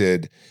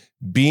rejected,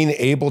 being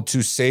able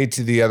to say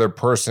to the other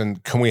person,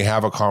 can we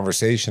have a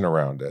conversation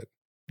around it?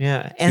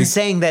 Yeah. And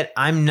saying that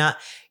I'm not,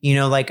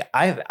 like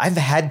I've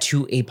had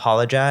to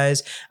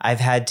apologize. I've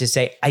had to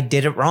say, I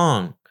did it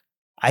wrong.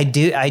 I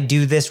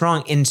do this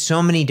wrong in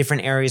so many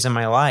different areas of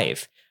my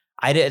life.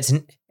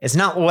 It's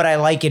not what I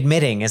like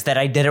admitting, is that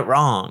I did it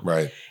wrong.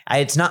 Right.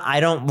 I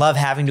don't love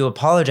having to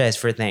apologize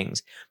for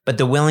things, but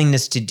the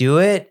willingness to do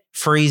it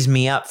frees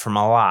me up from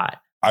a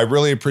lot. I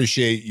really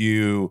appreciate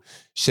you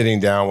sitting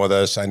down with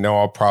us. I know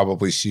I'll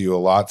probably see you a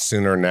lot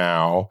sooner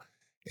now.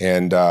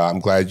 And I'm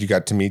glad you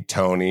got to meet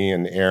Tony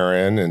and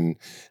Aaron and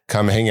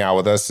come hang out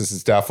with us. This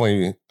is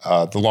definitely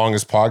the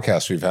longest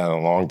podcast we've had in a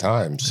long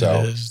time.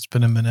 So it's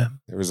been a minute.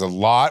 There was a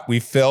lot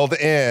we filled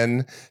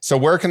in. So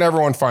where can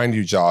everyone find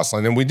you,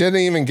 Jocelyn? And we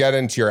didn't even get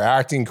into your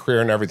acting career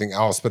and everything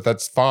else, but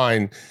that's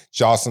fine.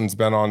 Jocelyn's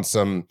been on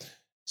some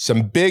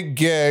big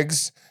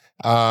gigs.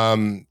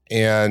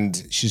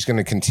 And she's going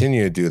to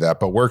continue to do that.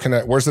 But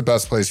where's the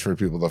best place for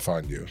people to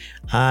find you?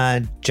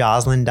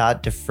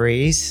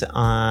 Jocelyn.DeFries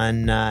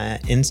on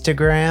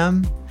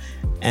Instagram,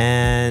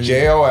 and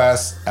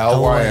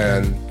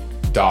JOSLYN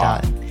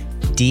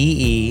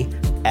DEFREECE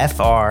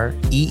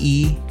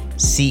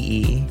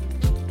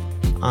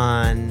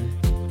on.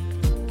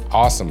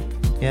 Awesome.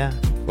 Yeah.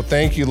 Well,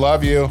 thank you.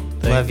 Love you.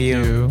 Love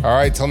you. All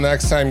right. Till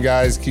next time,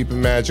 guys. Keep it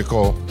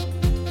magical.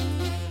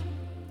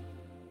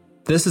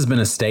 This has been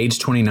a Stage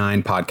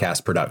 29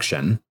 podcast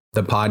production.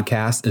 The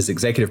podcast is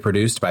executive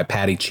produced by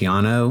Patty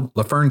Ciano,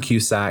 LaFern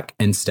Cusack,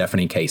 and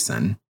Stephanie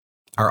Kaysen.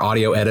 Our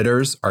audio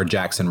editors are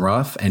Jackson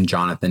Ruff and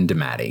Jonathan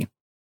DeMatti.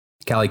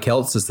 Callie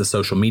Keltz is the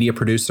social media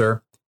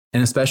producer,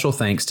 and a special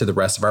thanks to the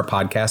rest of our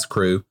podcast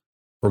crew,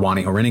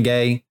 Rawani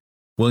Horenegay,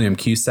 William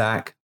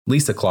Cusack,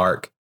 Lisa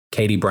Clark,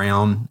 Katie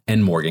Brown,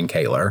 and Morgan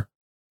Kaler.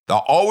 The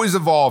Always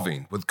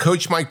Evolving with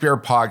Coach Mike Bear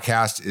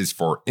podcast is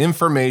for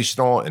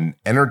informational and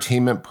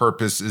entertainment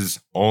purposes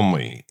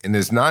only, and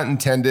is not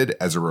intended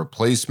as a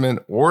replacement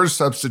or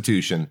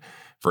substitution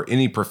for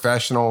any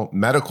professional,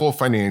 medical,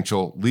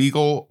 financial,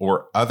 legal,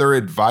 or other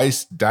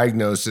advice,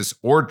 diagnosis,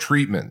 or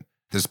treatment.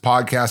 This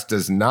podcast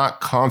does not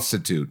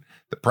constitute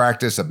the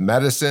practice of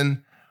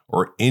medicine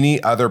or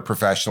any other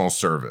professional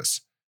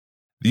service.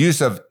 The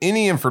use of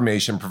any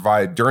information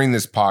provided during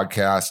this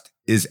podcast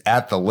is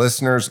at the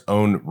listener's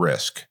own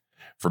risk.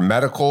 For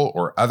medical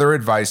or other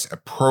advice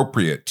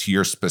appropriate to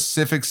your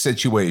specific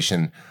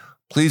situation,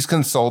 please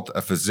consult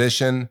a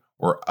physician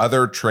or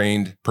other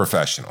trained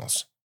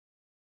professionals.